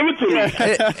to me. Give it to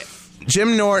me.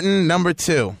 Jim Norton, number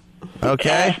 2. Okay?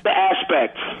 That's the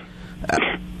aspect.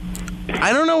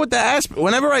 I don't know what the aspect.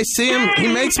 Whenever I see him, he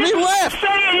makes me laugh. Say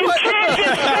it. You can't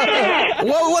just say it.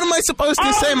 What am I supposed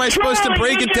to say? Am I supposed to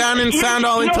break it down and sound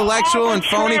all intellectual and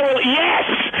phony? Yes.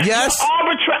 Yes?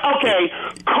 Okay.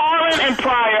 Carlin and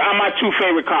Pryor are my 2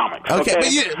 favorite comics. Okay,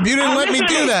 but you didn't let me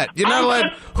do that. You're not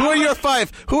allowed. Who are your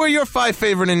 5? Who are your 5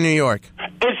 favorite in New York?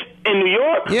 It's in New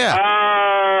York?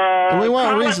 Yeah. We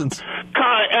want reasons.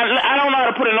 I don't know how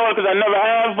to put it in order because I never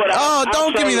have. But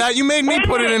Don't give me that. You made me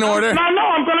put it in order. No,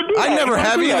 I'm going to do that. I never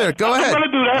have either. Go ahead. I'm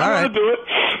going to do that. All right. I'm going to do it.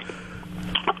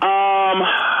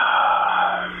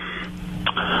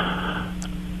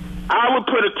 I would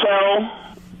put Attell.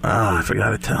 Oh, I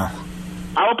forgot to tell.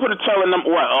 I would put Attell in number.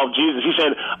 What? Oh, Jesus. He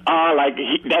said,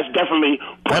 that's definitely.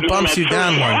 That bumps you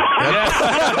down one.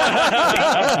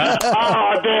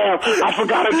 Oh, damn. I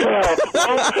forgot Attell.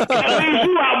 That leaves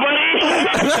you out, buddy.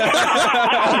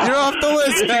 You're off the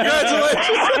list.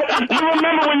 Congratulations. You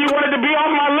remember when you wanted to be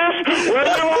off my list? Well,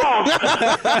 you're off.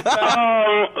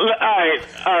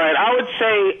 All right. I would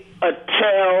say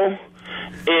Attell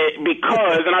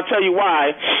because, and I'll tell you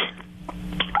why.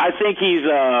 I think he's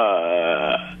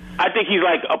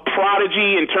like a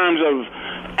prodigy in terms of.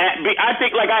 I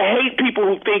think I hate people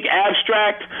who think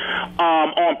abstract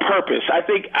on purpose. I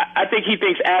think he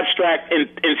thinks abstract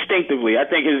instinctively. I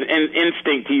think his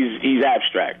instinct he's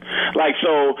abstract. Like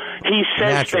so he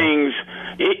says things.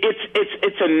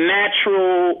 It's a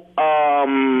natural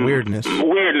weirdness.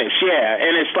 Weirdness, yeah.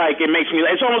 And it's like it makes me.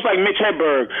 It's almost like Mitch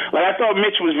Hedberg. Like I thought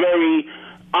Mitch was very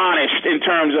honest in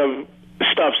terms of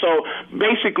stuff. So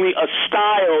basically a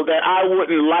style that I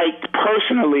wouldn't like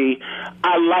personally,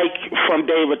 I like from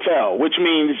Dave Attell, which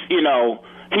means, he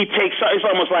takes, it's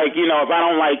almost like, if I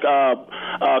don't like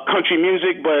country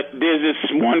music, but there's this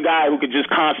one guy who could just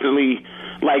constantly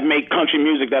like make country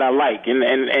music that I like. And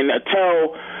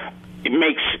Attell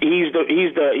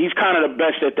he's kind of the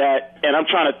best at that, and I'm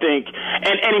trying to think,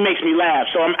 and he makes me laugh.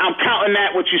 So I'm counting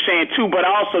that what you're saying too. But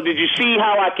also, did you see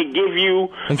how I could give you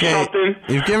something?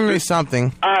 You've given me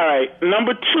something. All right,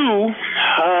 number 2.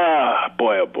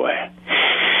 Boy, oh boy.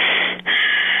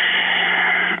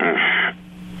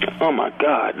 Oh my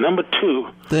God, number 2.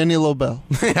 Danny Lobel.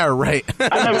 Yeah, right.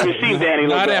 I never received Danny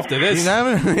Lobel. Not after this.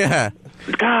 Yeah.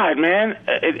 God, man,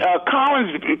 Colin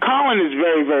is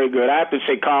very, very good. I have to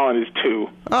say, Colin is 2.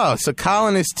 Oh, so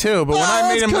Colin is 2, but when I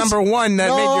made him number 1, that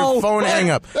made your phone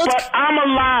hang up. But I'm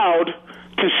allowed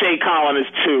to say Colin is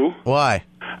 2. Why?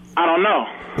 I don't know.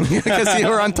 Because you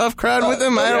were on Tough Crowd with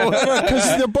him? I don't.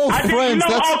 Because they're both friends.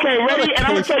 Okay, ready? And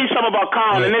I'm gonna tell you something about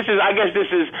Colin. And I guess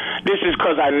this is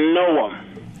because I know him.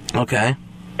 Okay.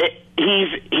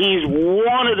 He's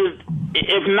one of the,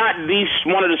 if not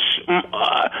one of the,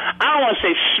 I don't want to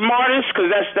say smartest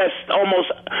because that's almost.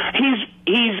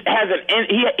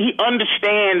 He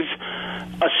understands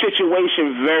a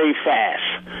situation very fast,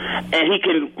 and he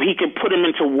can put him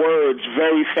into words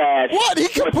very fast. What? He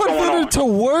can put it into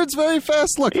words very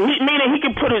fast? Look, meaning he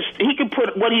can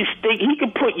put what he's thinking. He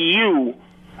can put you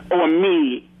or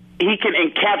me. He can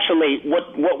encapsulate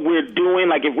what we're doing,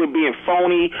 like if we're being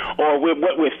phony or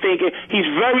what we're thinking. He's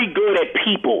very good at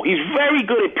people. He's very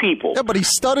good at people. Yeah, but he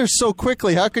stutters so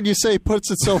quickly. How could you say he puts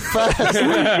it so fast?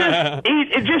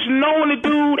 It's just knowing the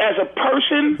dude as a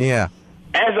person. Yeah.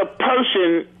 As a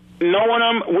person, knowing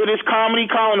him with his comedy,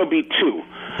 Colin will be 2.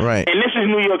 Right. And this is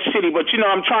New York City, but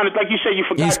I'm trying to, like you said, you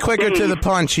forgot. He's quicker to the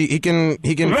punch. He can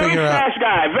very figure out. Very fast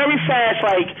guy. Very fast,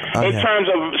 in terms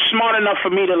of smart enough for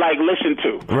me to listen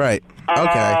to. Right.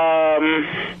 Okay.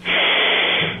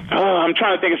 I'm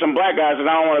trying to think of some black guys, and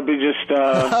I don't want to be just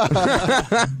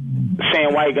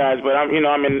saying white guys, but I'm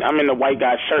in the white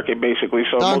guy circuit basically.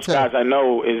 So most guys I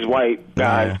know is white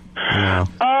guys. Yeah.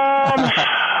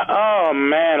 Oh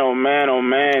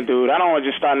man, dude! I don't want to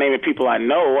just start naming people I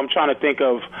know. I'm trying to think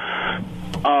of.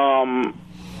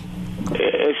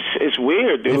 It's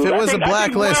weird, dude. If it was a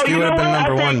black list, you would have been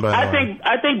number 1. But I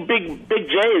think Big J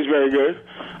is very good.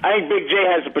 I think Big J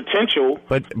has the potential.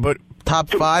 But top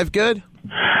 5 good?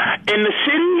 In the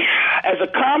city, as a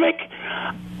comic,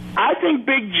 I think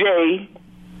Big J.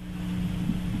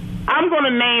 I'm going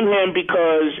to name him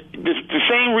because the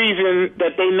same reason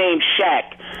that they named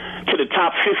Shaq to the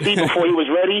top 50 before he was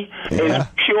ready is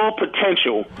pure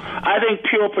potential. I think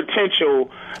pure potential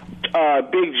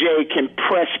Big J can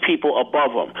press people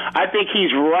above him. I think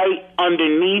he's right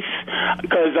underneath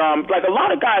because, like, a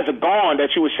lot of guys are gone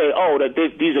that you would say, oh, that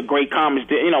these are great comics.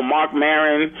 You know, Mark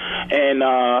Maron and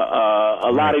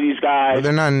a lot of these guys. Well,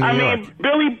 they're not in New York. mean,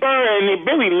 Billy Burr and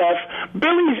Billy left.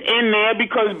 Billy's in there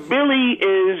because Billy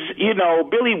is, you know,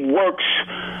 Billy works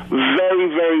very,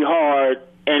 very hard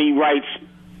and he writes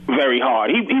very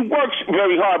hard. He works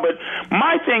very hard, but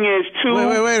my thing is too.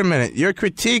 Wait a minute. Your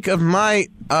critique of my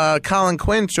Colin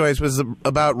Quinn choice was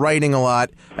about writing a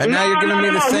lot, and now you're giving me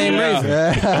the same reason.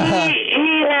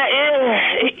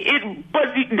 But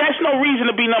that's no reason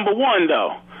to be number one,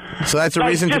 though. So that's a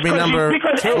reason to be number 4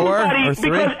 or 3?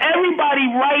 Because everybody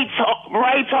writes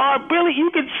hard. Billy,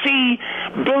 you can see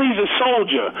Billy's a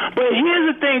soldier. But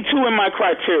here's the thing, too, in my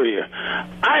criteria.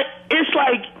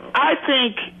 I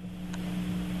think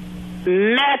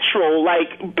natural,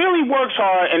 like, Billy works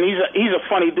hard and he's a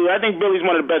funny dude. I think Billy's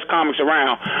one of the best comics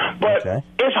around. But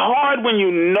it's hard when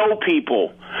you know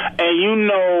people and you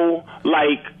know,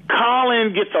 like,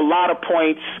 Colin gets a lot of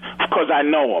points because I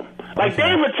know him. Like,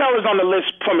 Dave Attell is on the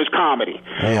list from his comedy.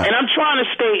 Yeah. And I'm trying to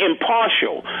stay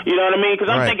impartial. You know what I mean? Because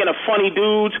I'm thinking of funny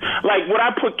dudes. Like, would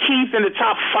I put Keith in the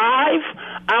top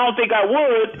 5? I don't think I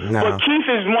would. No. But Keith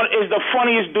is the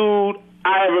funniest dude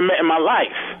I ever met in my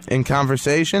life. In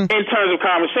conversation? In terms of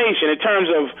conversation. In terms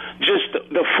of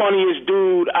just the funniest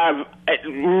dude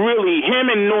really, him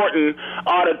and Norton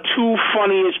are the 2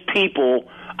 funniest people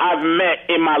I've met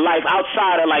in my life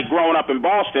outside of, like, growing up in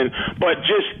Boston, but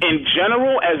just in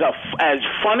general as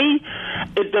funny,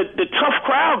 the tough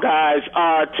crowd guys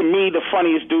are, to me, the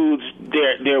funniest dudes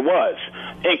there was,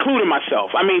 including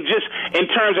myself. I mean, just in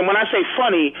terms of when I say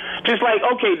funny, just like,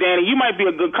 okay, Danny, you might be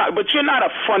a good but you're not a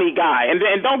funny guy, and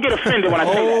don't get offended when I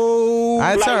say that.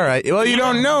 That's all right. Well, you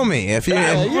don't know me. If you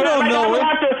don't know it. I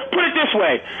have to put it this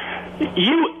way.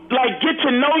 You, like, get to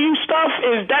know you stuff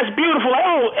that's beautiful.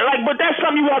 Like, but that's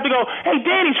something you have to go, hey,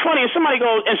 Danny's funny, and somebody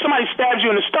stabs you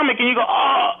in the stomach, and you go,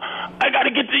 oh, you gotta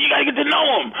get to know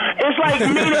him. It's like,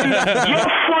 meaning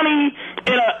you're funny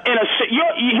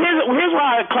here's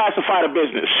how I classify the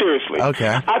business, seriously.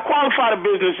 Okay. I qualify the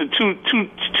business in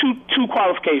two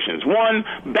qualifications.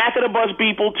 1, back of the bus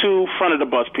people. 2, front of the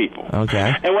bus people.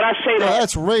 Okay. And when I say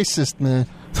that's racist, man.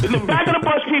 The back of the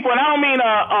bus people, and I don't mean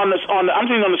I'm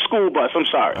meaning on the school bus. I'm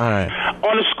sorry. All right.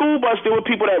 On the school bus, there were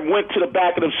people that went to the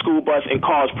back of the school bus and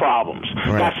caused problems.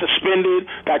 Right. Got suspended,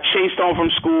 got chased home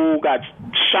from school, got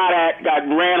shot at, got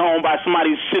ran home by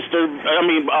somebody's sister.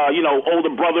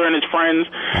 Older brother and his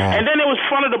friends. And then there was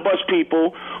front of the bus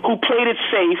people who played it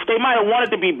safe. They might have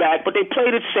wanted to be back, but they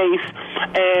played it safe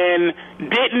and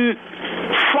didn't.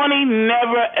 Funny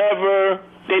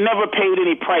they never paid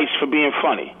any price for being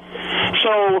funny.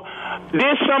 So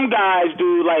there's some guys,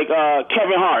 dude, like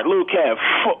Kevin Hart, Lou Kev,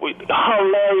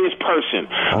 hilarious person.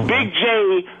 Big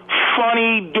J,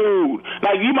 funny dude.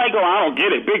 Like, you might go, I don't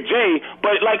get it, Big J.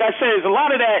 But like I said, a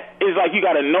lot of that is like you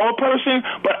got to know a person.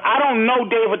 But I don't know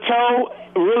Dave Attell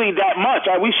really that much.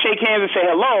 We shake hands and say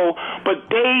hello, but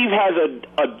Dave has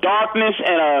a darkness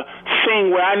and a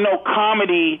thing where I know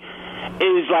comedy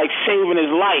is like saving his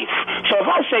life. So if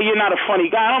I say you're not a funny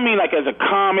guy, I don't mean like as a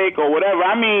comic or whatever.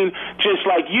 I mean just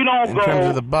like you don't in terms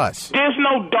of the bus. There's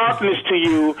no darkness to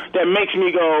you that makes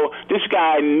me go, this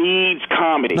guy needs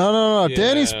comedy. No. Yeah.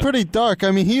 Danny's pretty dark.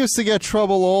 I mean, he used to get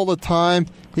trouble all the time.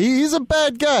 He's a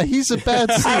bad guy. He's a bad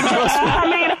seed.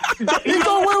 He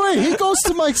goes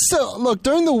to my look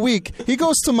during the week. He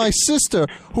goes to my sister,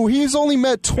 who he's only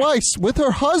met twice, with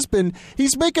her husband.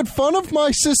 He's making fun of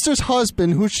my sister's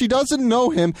husband, who she doesn't know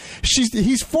him.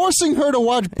 He's forcing her to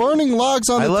watch Burning Logs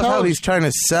on the television. I love how he's trying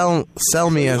to sell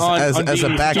me as a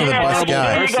back of the bus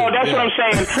guy. There you go. That's what I'm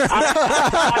saying.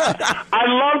 I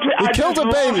loved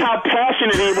how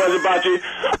passionate he was about you,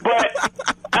 but.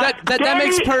 That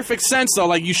makes perfect sense, though.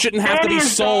 Like, you shouldn't have to be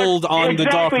sold on the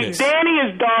darkness. Danny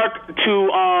is dark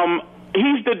to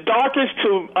he's the darkest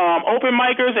to open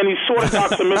micers, and he's sort of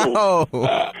dark to middle.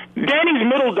 Danny's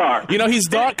middle dark. You know, he's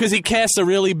dark because he casts a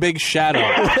really big shadow.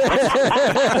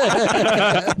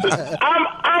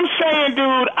 I'm saying,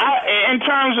 dude, in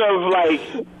terms of, like,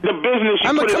 the business...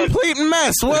 I'm a complete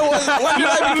mess. What did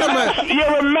I become a...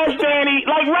 You're a mess, Danny.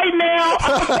 Like, right now,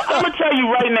 I'm going to tell you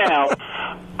right now...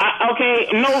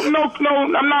 No,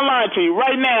 I'm not lying to you.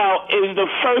 Right now is the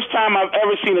first time I've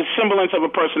ever seen a semblance of a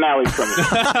personality from you.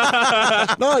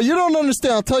 No, you don't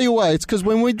understand. I'll tell you why. It's because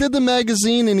when we did the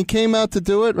magazine and he came out to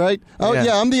do it, right? Oh,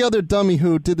 yeah, I'm the other dummy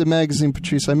who did the magazine,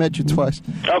 Patrice. I met you twice.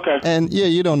 Okay. And, yeah,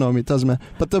 you don't know me. It doesn't matter.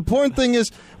 But the important thing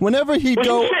is, whenever he'd Was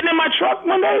you sitting in my truck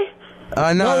one day?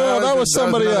 No, that was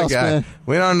somebody another else, guy. man.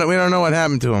 We don't know what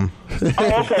happened to him.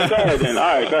 Oh, okay, go ahead then. All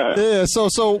right, go ahead. Yeah,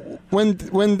 so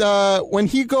when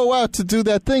he go out to do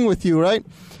that thing with you, right?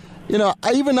 You know,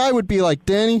 I would be like,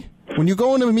 Danny, when you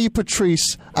go in to meet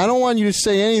Patrice, I don't want you to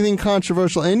say anything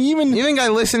controversial. And even You think I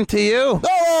listened to you?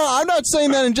 No, I'm not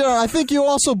saying that in general. I think you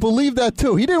also believe that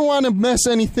too. He didn't want to mess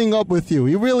anything up with you.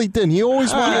 He really didn't. He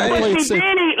always wanted to play it See, safe.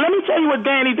 Danny, let me tell you what,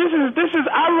 Danny. This is.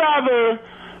 I'd rather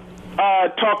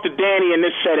talk to Danny in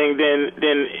this setting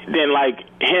than like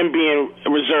him being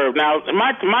reserved. Now,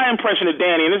 my impression of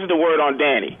Danny, and this is the word on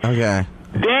Danny. Okay.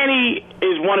 Danny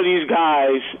is one of these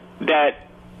guys that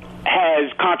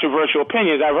has controversial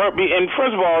opinions. I've heard, and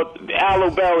first of all,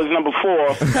 Al Bell is number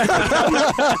 4.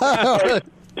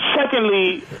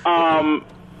 Secondly,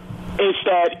 it's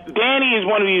that Danny is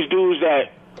one of these dudes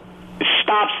that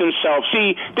stops himself.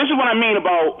 See, this is what I mean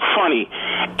about funny.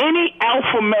 Any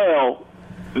alpha male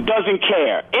doesn't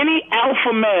care. Any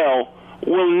alpha male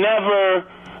will never,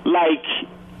 like,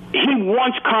 he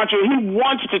wants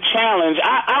to challenge.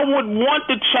 I would want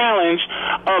the challenge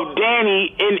of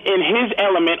Danny in his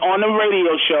element on the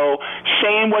radio show,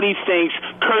 saying what he thinks,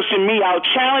 cursing me out,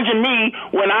 challenging me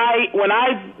when I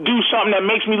do something that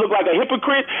makes me look like a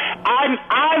hypocrite.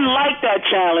 I like that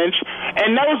challenge,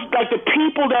 and those, like, the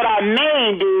people that I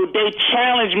named, dude, they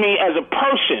challenge me as a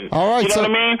person. All right, you know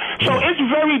what I mean? So it's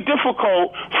very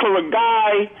difficult for a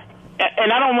guy.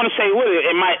 And I don't want to say what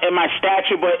in my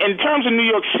stature, but in terms of New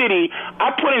York City,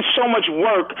 I put in so much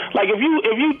work. Like if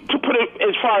you to put it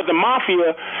as far as the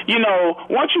mafia, you know,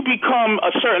 once you become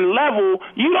a certain level,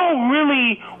 you don't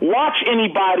really watch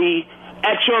anybody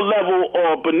at your level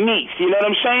or beneath. You know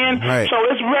what I'm saying? Right. So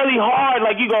it's really hard.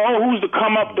 Like you go, oh, who's the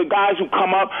come up? The guys who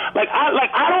come up.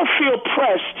 I don't feel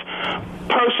pressed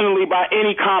personally by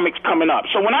any comics coming up.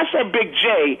 So when I said Big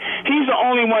J, he's the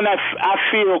only one that I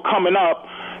feel coming up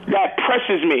that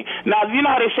presses me. Now, you know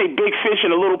how they say big fish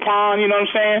in a little pond, you know what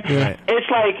I'm saying? Right. It's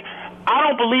like, I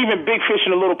don't believe in big fish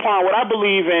in a little pond. What I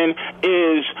believe in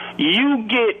is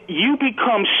you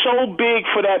become so big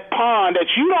for that pond that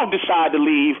you don't decide to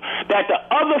leave, that the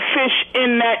other fish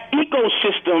in that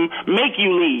ecosystem make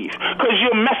you leave because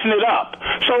you're messing it up.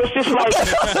 So it's just like,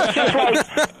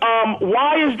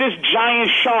 why is this giant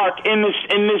shark in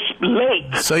this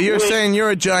lake? So you're saying you're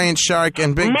a giant shark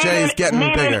and Big J is getting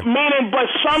bigger. But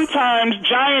sometimes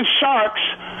giant sharks,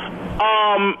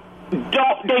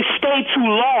 they stay too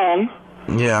long.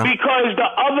 Yeah. Because the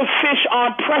other fish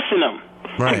aren't pressing them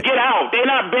to get out. They're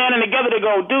not banding together to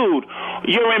go, dude,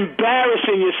 you're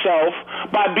embarrassing yourself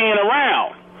by being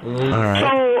around. All right.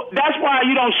 So that's why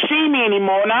you don't see me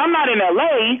anymore. Now, I'm not in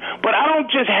L.A., but I don't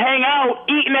just hang out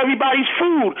eating everybody's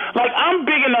food. Like, I'm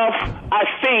big enough, I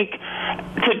think,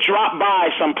 to drop by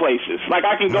some places. Like,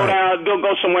 I can go down,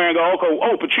 go somewhere and go, okay,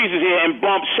 oh, Patrice is here, and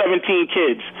bump 17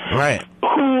 kids. Right.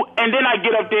 And then I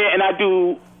get up there and I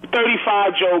do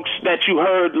 35 jokes that you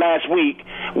heard last week.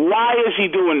 Why is he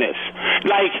doing this?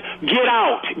 Like, get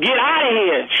out of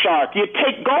here, Shark. Go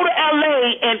to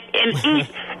LA and eat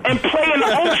and play in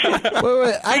the ocean.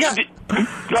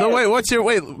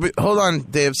 Wait, hold on,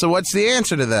 Dave. So what's the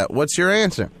answer to that? What's your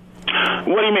answer?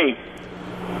 What do you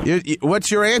mean?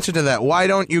 What's your answer to that? Why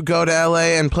don't you go to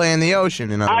LA and play in the ocean?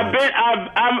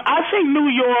 I think New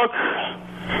York,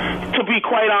 to be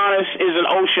quite honest, is an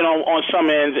ocean on some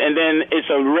ends, and then it's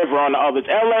a river on the others.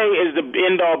 L.A. is the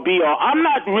end-all, be-all. I'm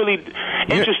not really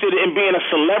interested in being a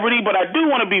celebrity, but I do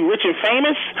want to be rich and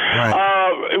famous. Right.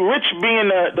 Rich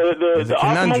being the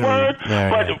ultimate word,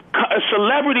 but a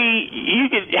celebrity, you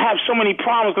could have so many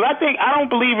problems. Because I don't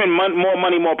believe in more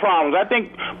money, more problems. I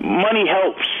think money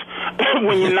helps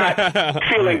when you're not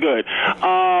feeling good.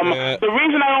 The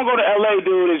reason I don't go to L.A.,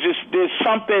 dude, is just there's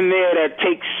something there that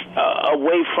takes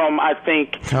away from, I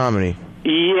think, comedy.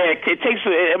 Yeah, it takes,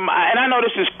 and I know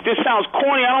this sounds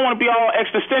corny. I don't want to be all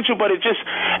existential, but it's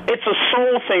a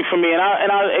soul thing for me. And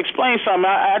I'll explain something.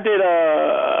 I did the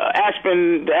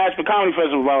Aspen Comedy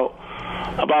Festival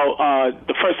about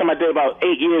the first time I did about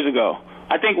 8 years ago.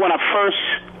 I think when I first.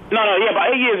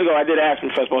 About 8 years ago I did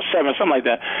Aspen Festival, 7, something like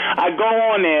that. I go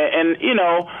on there, and,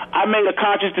 I made a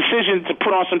conscious decision to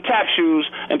put on some tap shoes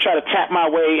and try to tap my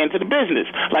way into the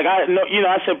business. Like, I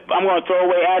said, I'm going to throw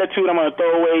away attitude, I'm going to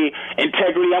throw away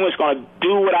integrity, I'm just going to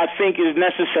do what I think is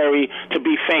necessary to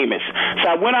be famous.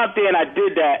 So I went out there and I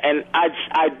did that, and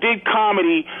I did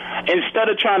comedy.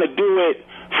 Instead of trying to do it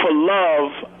for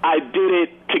love, I did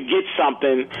it to get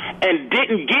something and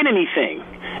didn't get anything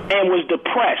and was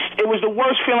depressed. It was the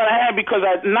worst feeling I had because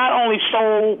I not only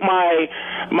sold my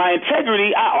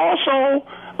integrity, I also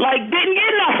didn't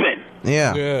get nothing.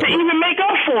 Yeah. To even make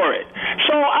up for it.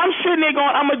 So I'm sitting there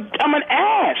going, I'm an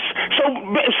ass. So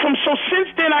so since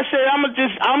then I said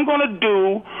I'm gonna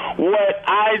do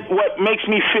what makes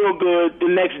me feel good the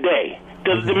next day.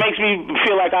 That makes me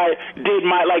feel like I did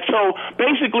so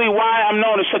basically why I'm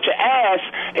known as such an ass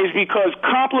is because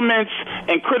compliments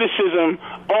and criticism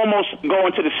almost go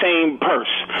into the same purse.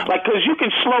 Because you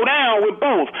can slow down with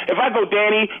both. If I go,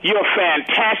 Danny, you're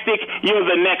fantastic, you're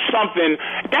the next something,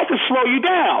 that could slow you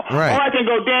down. Right. Or I can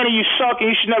go, Danny, you suck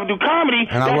and you should never do comedy,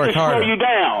 and that could slow you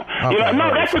down. Okay,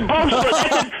 that could both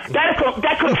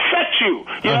that could affect you.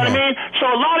 You know what I mean? So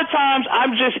a lot of times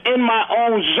I'm just in my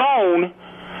own zone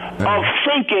of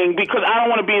thinking because I don't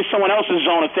want to be in someone else's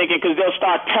zone of thinking because they'll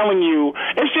start telling you.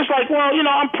 It's just like, well,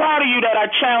 I'm proud of you that I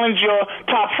challenged your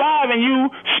top 5 and you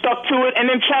stuck to it and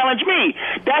then challenged me.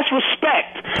 That's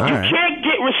respect. You can't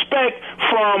get respect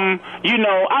from,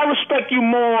 I respect you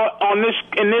more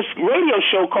in this radio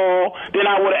show call than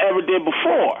I would have ever did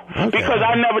before because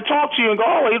I never talked to you and go,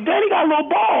 oh, Danny got a little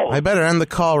balls. I better end the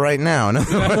call right now. Well,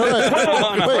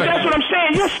 that's what I'm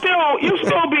saying. You'll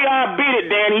still be beat it,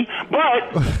 Danny, but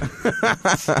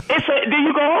then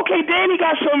you go, okay, Danny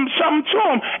got something to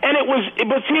him, and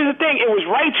but here's the thing, it was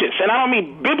righteous, and I don't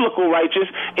mean biblical righteous.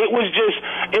 It was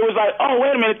like, oh,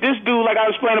 wait a minute, this dude, like I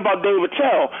was explaining about Dave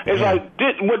Attell, it's like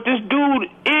what this dude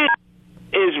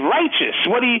is righteous.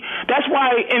 That's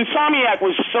why Insomniac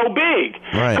was so big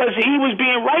because he was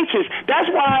being righteous. That's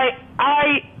why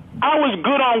I was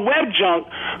good on Web Junk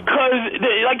because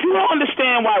you don't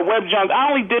understand why Web Junk.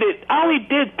 I only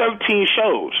did 13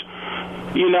 shows.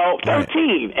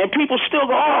 13, and people still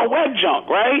go, oh, Web Junk,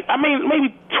 right? I mean,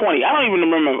 maybe 20. I don't even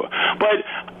remember. But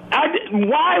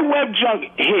why Web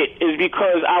Junk hit is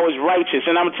because I was righteous,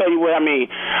 and I'm gonna tell you what I mean.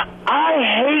 I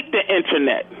hate the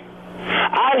internet.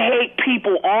 I hate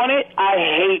people on it. I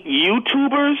hate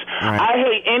YouTubers. Right. I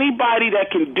hate anybody that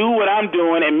can do what I'm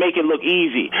doing and make it look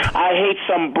easy. I hate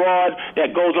some broad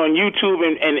that goes on YouTube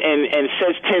and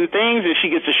says 10 things and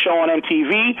she gets a show on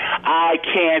MTV. I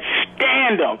can't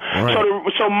stand them. Right.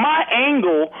 So my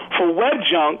angle for Web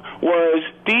Junk was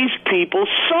these people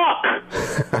suck.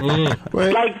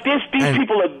 These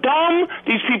people are dumb.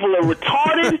 These people are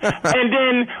retarded. And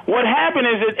then what happened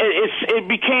is it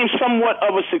became somewhat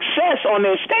of a success on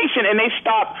their station, and they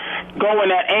stopped going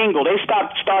that angle. They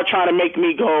start trying to make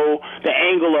me go the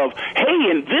angle of,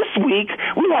 hey, and this week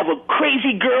we have a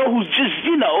crazy girl who's just,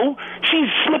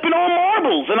 she's slipping on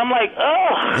marbles, and I'm like,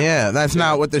 ugh. Yeah, that's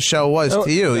not what the show was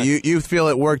to you. You feel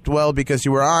it worked well because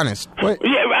you were honest.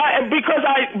 Yeah, because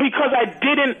I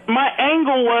didn't. My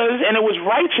angle was, and it was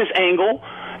righteous angle.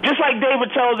 Just like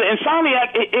David tells it,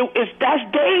 Insomniac, that's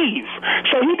Dave.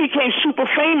 So he became super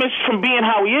famous from being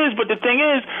how he is. But the thing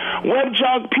is, Web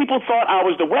Junk, people thought I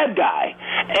was the web guy.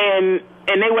 And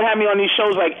they would have me on these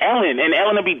shows like Ellen, and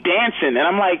Ellen would be dancing. And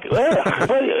I'm like,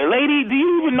 lady, do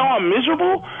you even know I'm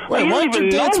miserable? Wait, why'd you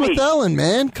dance with Ellen,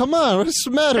 man? Come on, what's the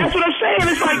matter? That's what I'm saying.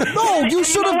 It's like, no, you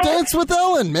should have danced with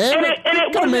Ellen, man.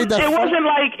 It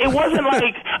wasn't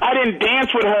like I didn't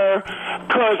dance with her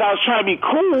because I was trying to be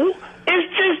cool.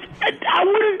 It's just, I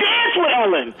wouldn't dance with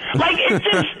Ellen. It's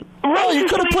just... Oh, you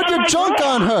could have put your junk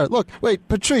on her. Look, wait,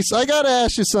 Patrice, I got to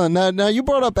ask you something. Now, you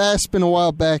brought up Aspen a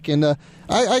while back, and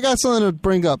I got something to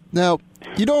bring up. Now,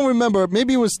 you don't remember,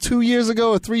 maybe it was 2 years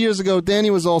ago or 3 years ago, Danny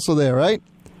was also there, right?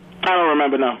 I don't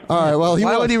remember, no. All right, well,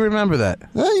 Why would he remember that?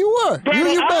 Yeah, you were.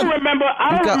 Danny, I don't remember.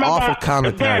 Awful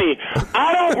commentary. Danny,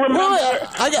 I don't remember.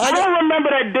 I don't remember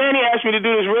that Danny asked me to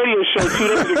do this radio show 2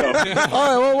 days ago. All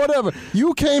right, well, whatever.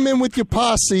 You came in with your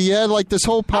posse. You had this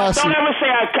whole posse. Don't ever say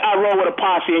I roll with a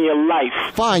posse in your life.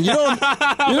 Fine, you don't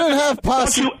have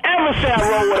posse. Don't you ever say I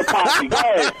roll with a posse. Go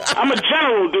ahead. I'm a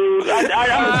general, dude. I'm a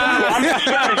general. I'm a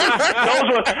strategist.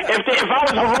 If I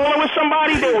was rolling with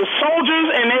somebody, they were soldiers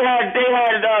and they had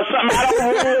something. I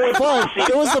don't roll with posse.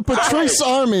 It was the Patrice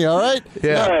Army, all right?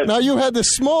 Yeah. Now you had the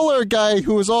smaller guy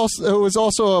who was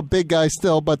also a big guy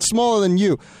still, but smaller than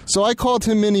you. So I called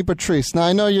him Mini Patrice. Now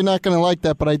I know you're not going to like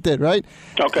that, but I did, right?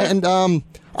 Okay. And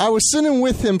I was sitting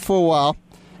with him for a while.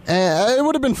 And it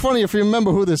would have been funny if you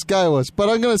remember who this guy was, but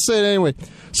I'm going to say it anyway.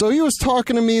 So he was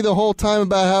talking to me the whole time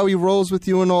about how he rolls with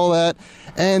you and all that.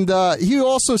 And he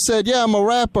also said, yeah, I'm a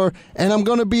rapper, and I'm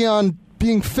going to be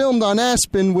being filmed on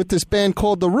Aspen with this band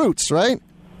called The Roots, right?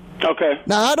 Okay.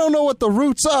 Now, I don't know what The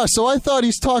Roots are, so I thought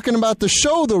he's talking about the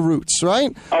show The Roots,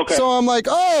 right? Okay. So I'm like,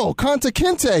 oh, Conta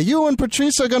Kinte, you and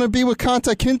Patrice are going to be with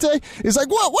Conta Kinte? He's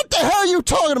like, what the hell are you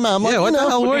talking about? I'm like, what the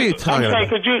hell were you talking about?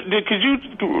 Could you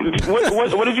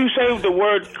what did you say, the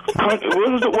word, what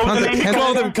was the name? He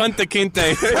called him Conta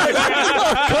Kinte.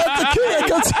 Conta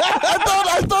Kinte.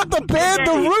 I thought the band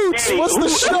The Roots was the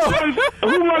show.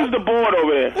 Who runs the board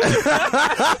over there?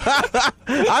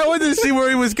 I wanted to see where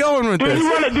he was going with Do this.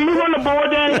 you run the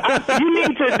board, Danny? You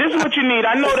need to. This is what you need.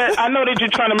 I know that you're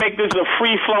trying to make this a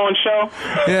free flowing show.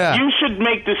 Yeah. You should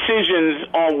make decisions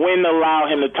on when to allow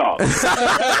him to talk.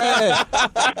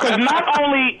 Because not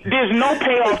only there's no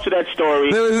payoff to that story.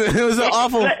 It was an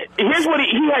awful. Here's what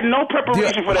he had no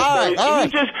preparation for that story. all right.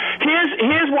 He just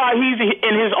here's why he's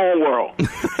in his own world.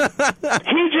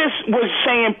 He just was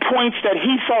saying points that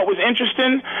he thought was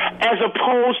interesting as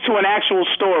opposed to an actual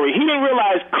story. He didn't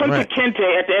realize Kunta Right. Kinte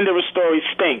at the end of a story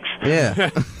stinks. Yeah.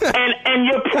 And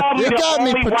you're probably You the got me,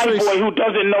 only white Patrice. boy who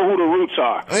doesn't know who the roots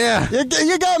are. Yeah.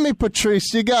 You got me,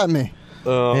 Patrice. You got me.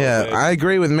 Yeah. I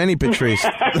agree with many, Patrice.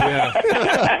 I'm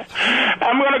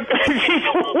gonna.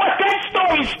 What that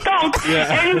story stunk,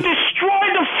 and you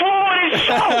destroyed the floor of this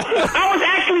show. I was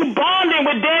actually bonding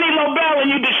with Danny Lobel, and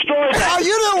you destroyed Oh, that.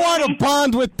 you didn't want to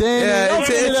bond with Danny. Yeah, Don't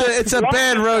say that. it's a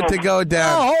bad road to go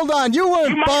down. Oh, hold on. You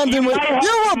weren't bonding with.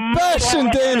 You were bashing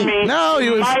Danny. No, he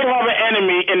was- might have an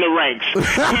enemy in the ranks. He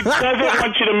doesn't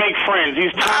want you to make friends.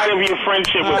 He's tired of your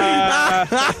friendship with you.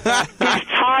 He's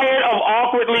tired of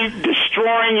awkwardly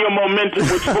destroying your momentum,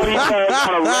 which is what he does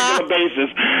on a regular basis.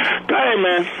 Go ahead,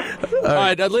 man. All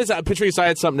right, listen, Patrice, I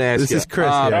had something to ask This you. is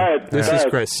Chris, yeah. This is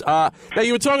Chris. Now,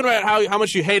 you were talking about how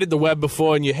much you hated the web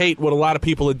before, and you hate what a lot of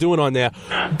people are doing on there.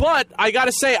 But I got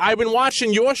to say, I've been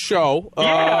watching your show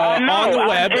I know. on the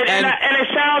web, and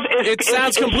it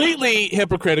sounds completely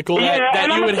hypocritical that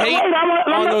and you would hate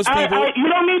on those people. you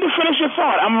don't need to finish your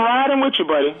thought. I'm riding with you,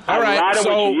 buddy. All right, I'm riding with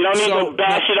you. You don't need to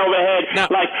bash it overhead. Now-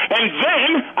 And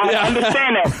then I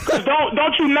understand that. Because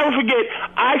don't you never forget,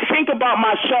 I think about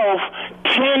myself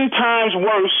 10 times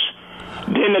worse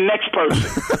than the next person.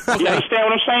 You understand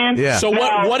what I'm saying? Yeah. So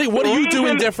Now, what are you doing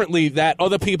reason- differently that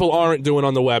other people aren't doing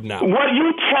on the web now? What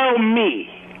you tell me.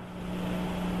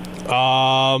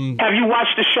 Have you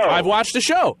watched the show? I've watched the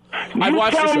show. I've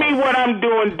watched tell the show. me what I'm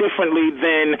doing differently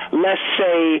than, let's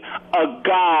say, a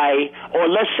guy, or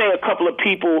let's say a couple of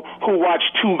people who watch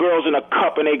two girls in a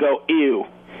cup and they go, ew.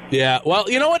 Yeah, well,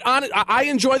 you know what? I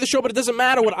enjoy the show, but it doesn't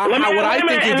matter what I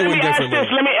think you're doing differently.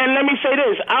 Let me say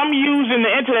this. I'm using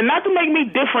the internet not to make me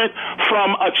different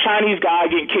from a Chinese guy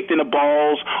getting kicked in the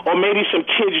balls, or maybe some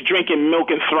kids drinking milk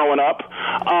and throwing up.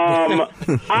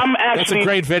 I'm actually That's a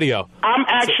great video. I'm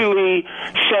actually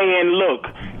saying, look,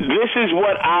 this is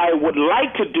what I would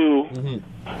like to do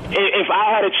if I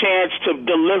had a chance to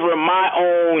deliver my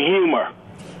own humor.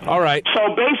 All right.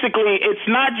 So basically, it's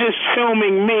not just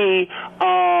filming me,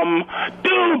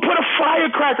 dude, put a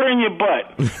firecracker in your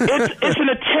butt. It's an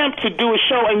attempt to do a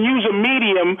show and use a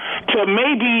medium to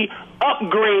maybe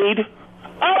upgrade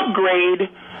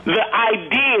the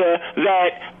idea that,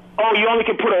 oh, you only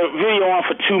can put a video on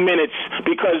for 2 minutes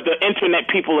because the internet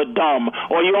people are dumb,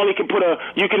 or you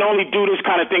can only do this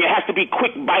kind of thing. It has to be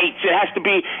quick bites. It has to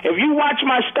be, if you watch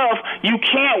my stuff, you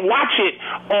can't watch it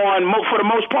for the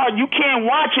most part, you can't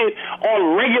watch it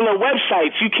on regular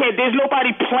websites. You can't, there's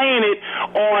nobody playing it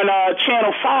on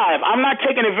Channel 5. I'm not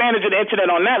taking advantage of the internet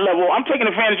on that level. I'm taking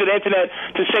advantage of the internet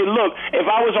to say, look, if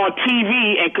I was on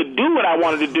TV and could do what I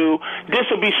wanted to do, this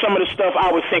would be some of the stuff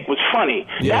I would think was funny.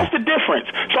 Yeah. That's the difference.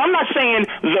 So I'm not saying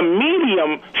the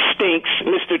medium stinks,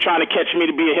 Mr. Trying to catch me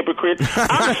to be a hypocrite.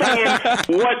 I'm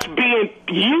saying what's being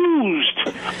used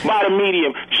by the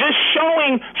medium. Just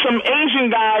showing some Asian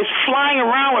guys flying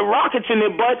around with rockets in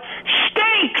their butt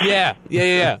stinks. Yeah.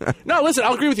 No, listen,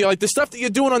 I'll agree with you. Like, the stuff that you're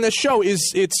doing on this show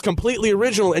it's completely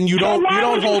original, and you don't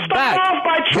hold back. Off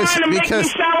by trying to make me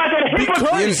sound like a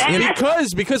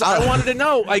hypocrite. Because I wanted to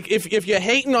know, like, if you're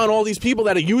hating on all these people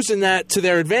that are using that to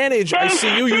their advantage, I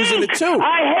see you using it too.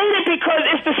 I hate it because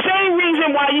it's the same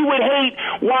reason why you would hate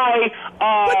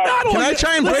Can I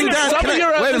try and bring down? Wait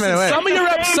a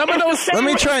minute. Some of those. Let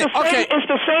me try. Okay, it's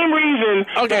the same reason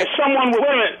that someone would. Wait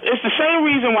a minute. It's the same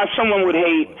reason why someone would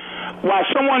hate. Why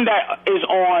someone that is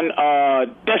on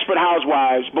Desperate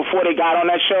Housewives before they got on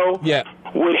that show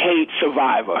would hate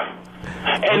Survivor.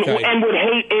 And would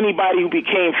hate anybody who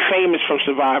became famous from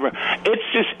Survivor.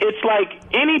 It's like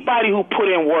anybody who put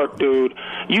in work, dude.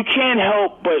 You can't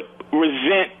help but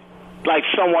resent like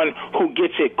someone who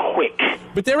gets it quick.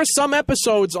 But there are some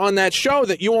episodes on that show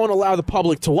that you won't allow the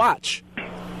public to watch.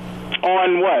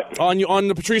 On what? On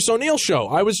the Patrice O'Neal show.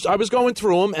 I was going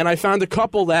through them, and I found a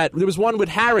couple that there was one with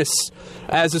Harris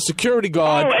as a security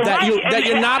guard that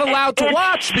you're not allowed to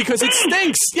watch because it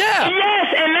stinks. Yeah.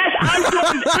 Yes, and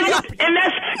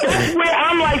that's where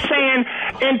I'm like saying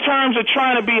in terms of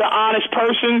trying to be an honest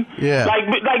person. Yeah. Like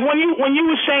when you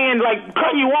were saying, like,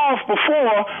 cutting you off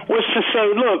before was to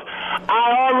say, look,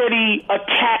 I already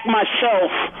attacked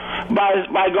myself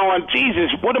by going,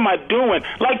 Jesus, what am I doing?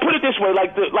 Like, put it this way,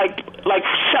 like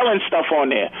selling stuff on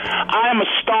there. I am a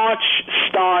staunch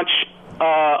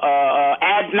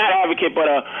not advocate, but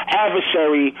a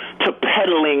adversary to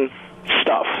peddling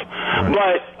stuff. Right.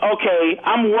 But okay,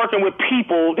 I'm working with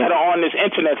people that are on this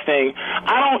internet thing.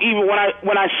 I don't even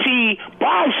when I see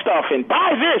buy stuff and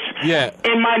buy this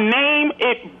in my name,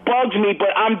 it bugs me.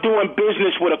 But I'm doing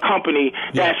business with a company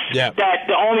that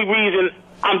the only reason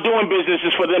I'm doing business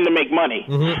is for them to make money.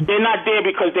 Mm-hmm. They're not there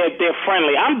because they're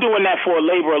friendly. I'm doing that for a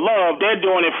labor of love. They're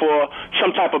doing it for some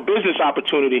type of business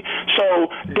opportunity. So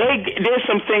there's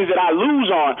some things that I lose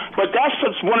on, but that's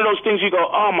just one of those things you go,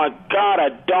 oh my God,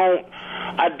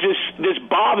 this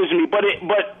bothers me, but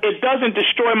it doesn't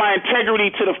destroy my integrity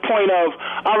to the point of,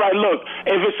 all right, look,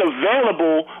 if it's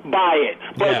available, buy it.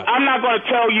 But I'm not going to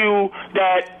tell you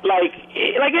that like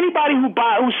anybody who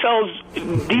sells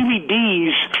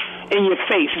DVDs in your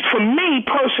face. For me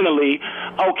personally,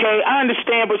 okay, I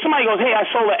understand, but somebody goes, hey, I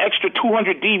sold an extra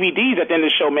 200 DVDs at the end of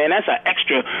the show, man, that's an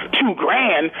extra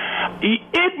 $2,000.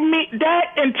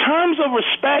 That in terms of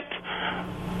respect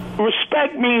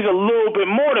means a little bit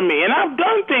more to me. And I've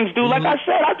done things, dude. Like I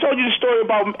said, I told you the story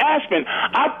about Aspen.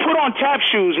 I put on tap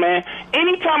shoes, man.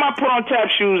 Anytime I put on tap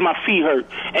shoes, my feet hurt,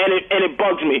 and it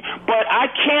bugs me. But I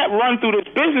can't run through this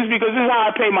business because this is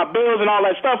how I pay my bills and all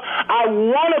that stuff. I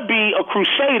want to be a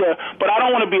crusader, but I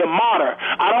don't want to be a martyr.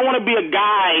 I don't want to be a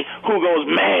guy who goes,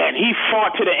 man, he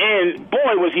fought to the end.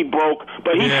 Boy, was he broke,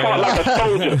 but he fought like a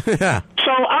soldier.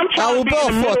 So I'm trying to be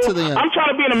in the middle. I'm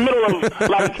trying to be in the middle of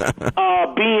like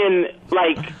being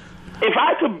like, if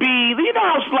I could be, you know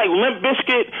how it's like Limp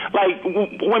Bizkit, like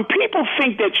when people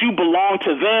think that you belong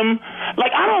to them,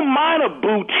 like I don't mind a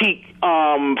boutique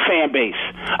fan base.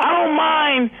 I don't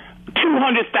mind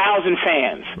 200,000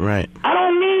 fans. Right. I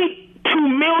don't need 2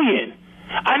 million.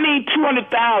 I need 200,000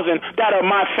 that are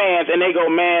my fans, and they go,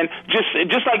 man,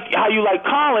 just like how you like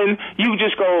Colin, you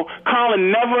just go,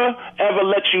 Colin never ever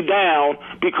lets you down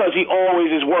because he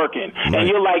always is working. Right. And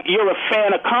you're a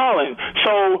fan of Colin.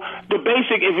 So the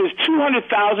basic, if it's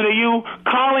 200,000 of you,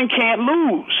 Colin can't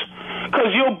lose.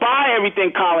 Because you'll buy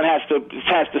everything Colin has to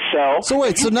sell. So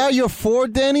wait, so now you're for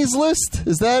Danny's list?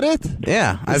 Is that it?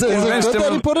 Yeah. Is it good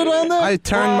that he put it on there? I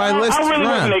turned my list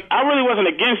around. I really wasn't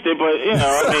against it, but you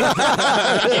know,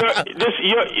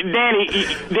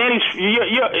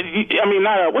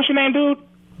 what's your name, dude?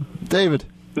 David.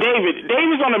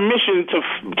 David's on a mission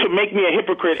to make me a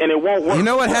hypocrite, and it won't work. You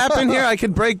know what happened here? I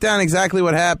could break down exactly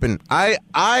what happened. I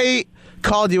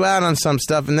called you out on some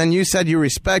stuff, and then you said you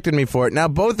respected me for it. Now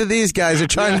both of these guys are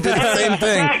trying to do the same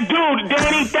thing. Dude,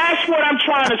 Danny, that's what I'm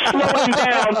trying to slow them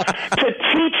down to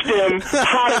teach them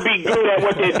how to be good at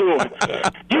what they're doing.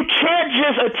 You can't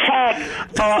just attack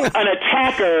an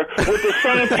attacker with the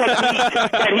same technique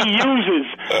that he uses.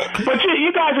 But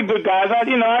you guys are good guys.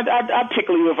 I'll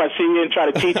tickle you if I see you and try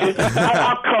to teach you.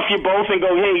 I'll cuff you both and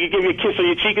go, hey, you give me a kiss on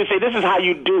your cheek and say, this is how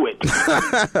you do it.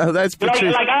 That's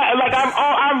Patrice.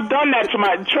 I've done that to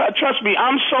my. Trust me,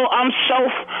 I'm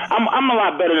a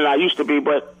lot better than I used to be.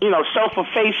 But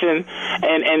self-effacing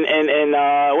and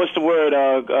what's the word?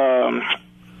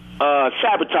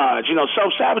 Sabotage.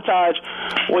 Self-sabotage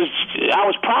I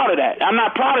was proud of that. I'm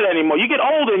not proud of that anymore. You get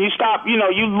older and you stop, you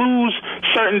lose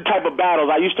certain type of battles.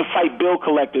 I used to fight bill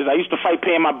collectors. I used to fight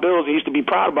paying my bills. I used to be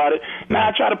proud about it. Now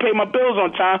I try to pay my bills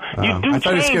on time. I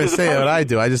thought you were going to say what I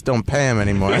do. I just don't pay them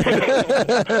anymore. What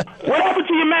happened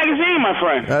to your magazine, my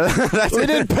friend? We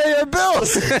didn't pay our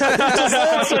bills. So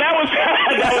that was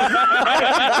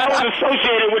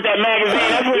associated with that magazine.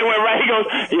 That's where he went right. He goes,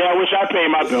 yeah, I wish I paid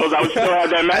my bills. I would still have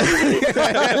that magazine.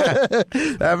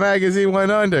 That magazine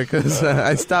went under because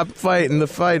I stopped fighting the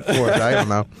fight for it. I don't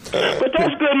know. But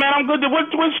that's good, man. I'm good. What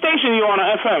station are you on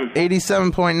FM?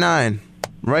 87.9.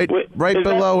 Right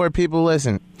below where people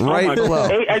listen. Right below.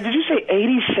 Did you say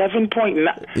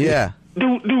 87.9? Yeah. Do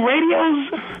radios?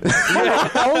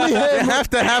 Only they have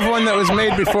to have one that was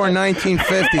made before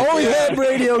 1950. Only Ham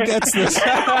Radio gets this.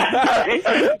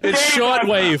 It's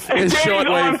shortwave. It's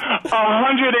shortwave.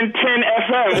 110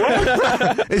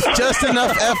 FM. It's just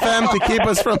enough FM to keep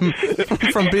us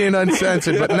from being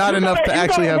uncensored, but not enough to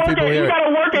actually have people hear it. You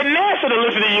gotta work at NASA to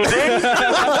listen to you,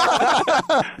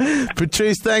 dude.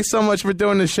 Patrice, thanks so much for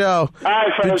doing the show. All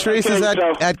right, fellas, Patrice is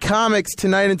at Comics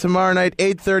tonight and tomorrow night,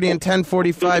 8:30 and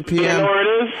 10:45 p.m. You know where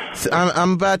it is?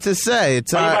 I'm about to say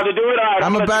it's. Are you about to do it? Right,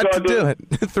 I'm about to do it.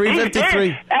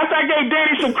 3:53. After I gave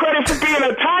Danny some credit for being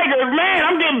a tiger, man,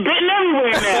 I'm getting bitten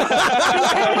everywhere now.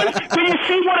 Do you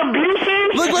see what abuse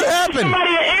is? Look what happened.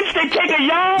 Somebody an inch, they take a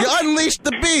yard. You unleashed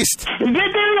the beast.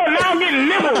 Now I'm getting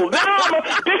nibbled.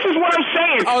 This is what I'm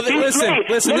saying. Oh, listen.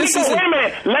 Wait a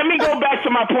minute. Let me go back to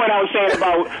my point I was saying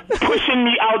about pushing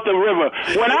me out the river.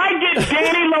 When I get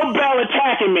Danny Lobel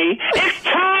attacking me, it's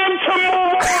time to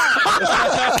move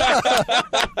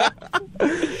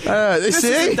on. This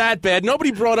isn't that bad.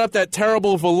 Nobody brought up that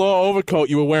terrible velour overcoat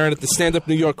you were wearing at the stand-up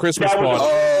New York Christmas party.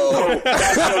 You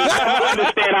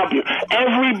understand how beautiful.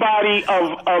 Everybody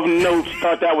of notes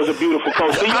thought that was a beautiful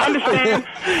coat. Do you understand?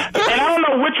 And I don't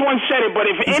know which one said it, but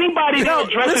if anybody that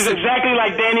dresses exactly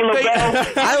like Danny Lobel,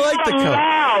 I like the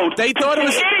coat. They thought it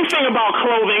was anything about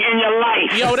clothing in your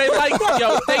life.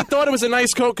 They thought it was a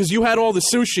nice coat because you had all the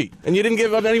sushi and you didn't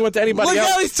give up anyone to anybody Look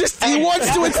else. how he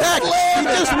wants to attack. He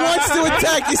just wants to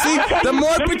attack. You see, the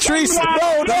more Patrice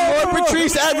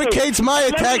advocates my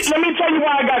attacks. Let me tell you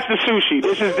why I got the sushi.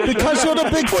 Because you're the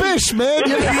big fish, man.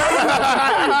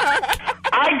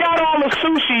 I got all the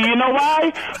sushi. You know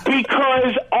why?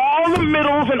 Because all the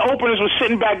middles and openers were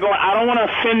sitting back going, I don't want to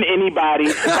offend anybody.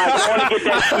 I want to get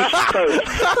that sushi first.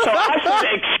 So I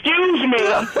said, excuse me,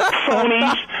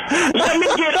 phonies. Let me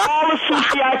get all the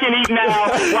sushi I can eat now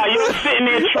while you're sitting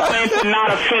there trying to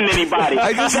not offend anybody.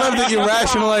 I just love that you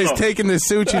rationalize taking the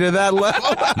sushi to that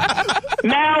level.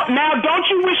 Now, don't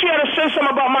you wish you had said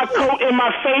something about my coat in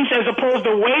my face as opposed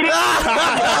to waiting?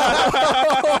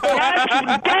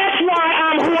 That's why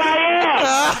I'm who I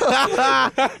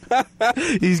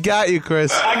am. He's got you,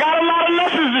 Chris. I got a lot of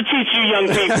lessons to teach you, young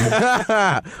people.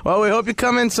 Well, we hope you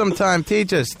come in sometime.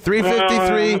 Teach us.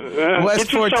 353 West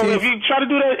 14th. If you try to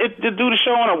do the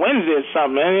show on a Wednesday or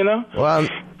something, man, you know? Well,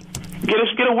 Get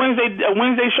a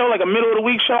Wednesday show, like a middle of the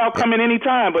week show. I'll come in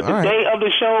anytime. But the day of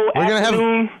the show,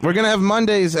 we're gonna have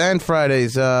Mondays and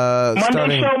Fridays.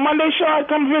 Monday show, I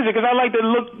come visit because I like to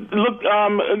look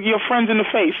your friends in the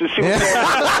face and see what's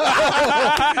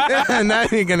going on. Now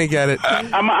you're gonna get it.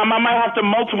 I might have to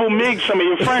multiple mig some of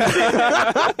your friends.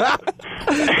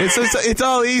 It's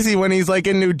all easy when he's like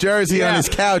in New Jersey on his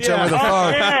couch over the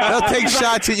phone. They'll take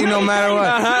shots at you no matter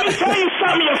what. Let me tell you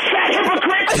something, you fat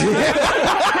hypocrite.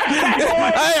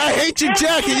 I hate your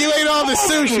jacket. You ate all the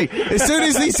sushi. As soon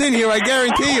as he's in here, I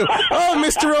guarantee you. Oh,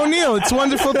 Mr. O'Neill, it's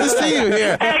wonderful to see you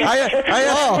here.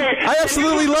 I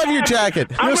absolutely love your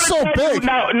jacket. You're so big.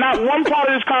 Now, one part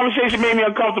of this conversation made me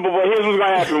uncomfortable, but here's what's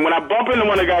going to happen. When I bump into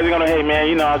one of the guys, they're going to, hey, man,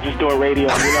 you know, I was just doing radio, you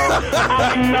know.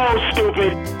 I know,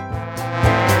 stupid.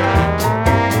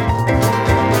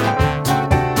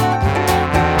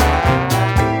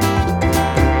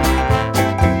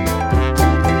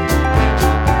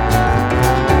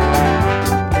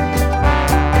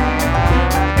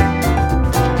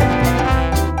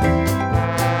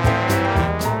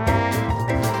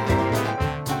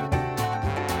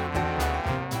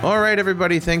 All right,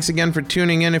 everybody. Thanks again for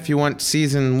tuning in. If you want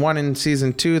Season 1 and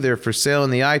Season 2, they're for sale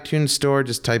in the iTunes Store.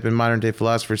 Just type in Modern Day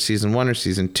Philosophers Season 1 or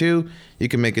Season 2. You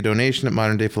can make a donation at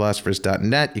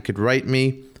moderndayphilosophers.net. You could write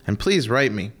me, and please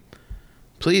write me.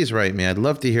 Please write me. I'd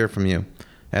love to hear from you.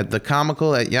 At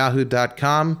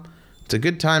thecomical@yahoo.com. It's a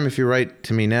good time if you write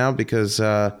to me now because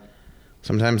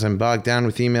sometimes I'm bogged down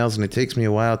with emails and it takes me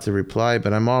a while to reply,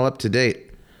 but I'm all up to date.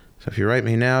 So if you write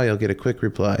me now, you'll get a quick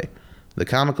reply.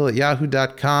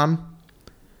 thecomical@yahoo.com.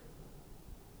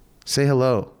 Say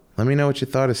hello. Let me know what you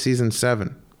thought of Season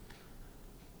 7.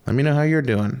 Let me know how you're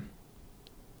doing.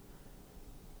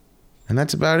 And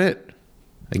that's about it.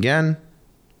 Again,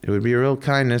 it would be a real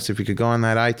kindness if you could go on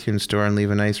that iTunes Store and leave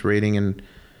a nice rating and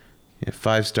a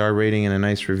 5-star rating and a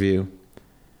nice review.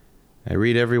 I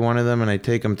read every one of them and I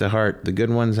take them to heart, the good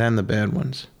ones and the bad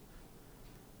ones.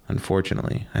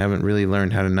 Unfortunately, I haven't really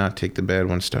learned how to not take the bad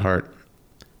ones to heart.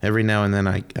 Every now and then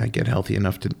I get healthy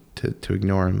enough to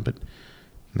ignore them, but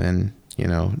then, you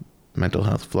know, mental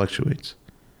health fluctuates.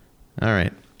 All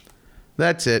right.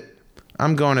 That's it.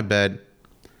 I'm going to bed.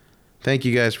 Thank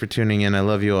you guys for tuning in. I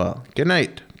love you all. Good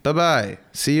night. Bye-bye.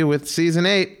 See you with Season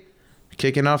 8.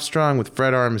 Kicking off strong with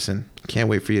Fred Armisen. Can't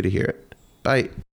wait for you to hear it. Bye.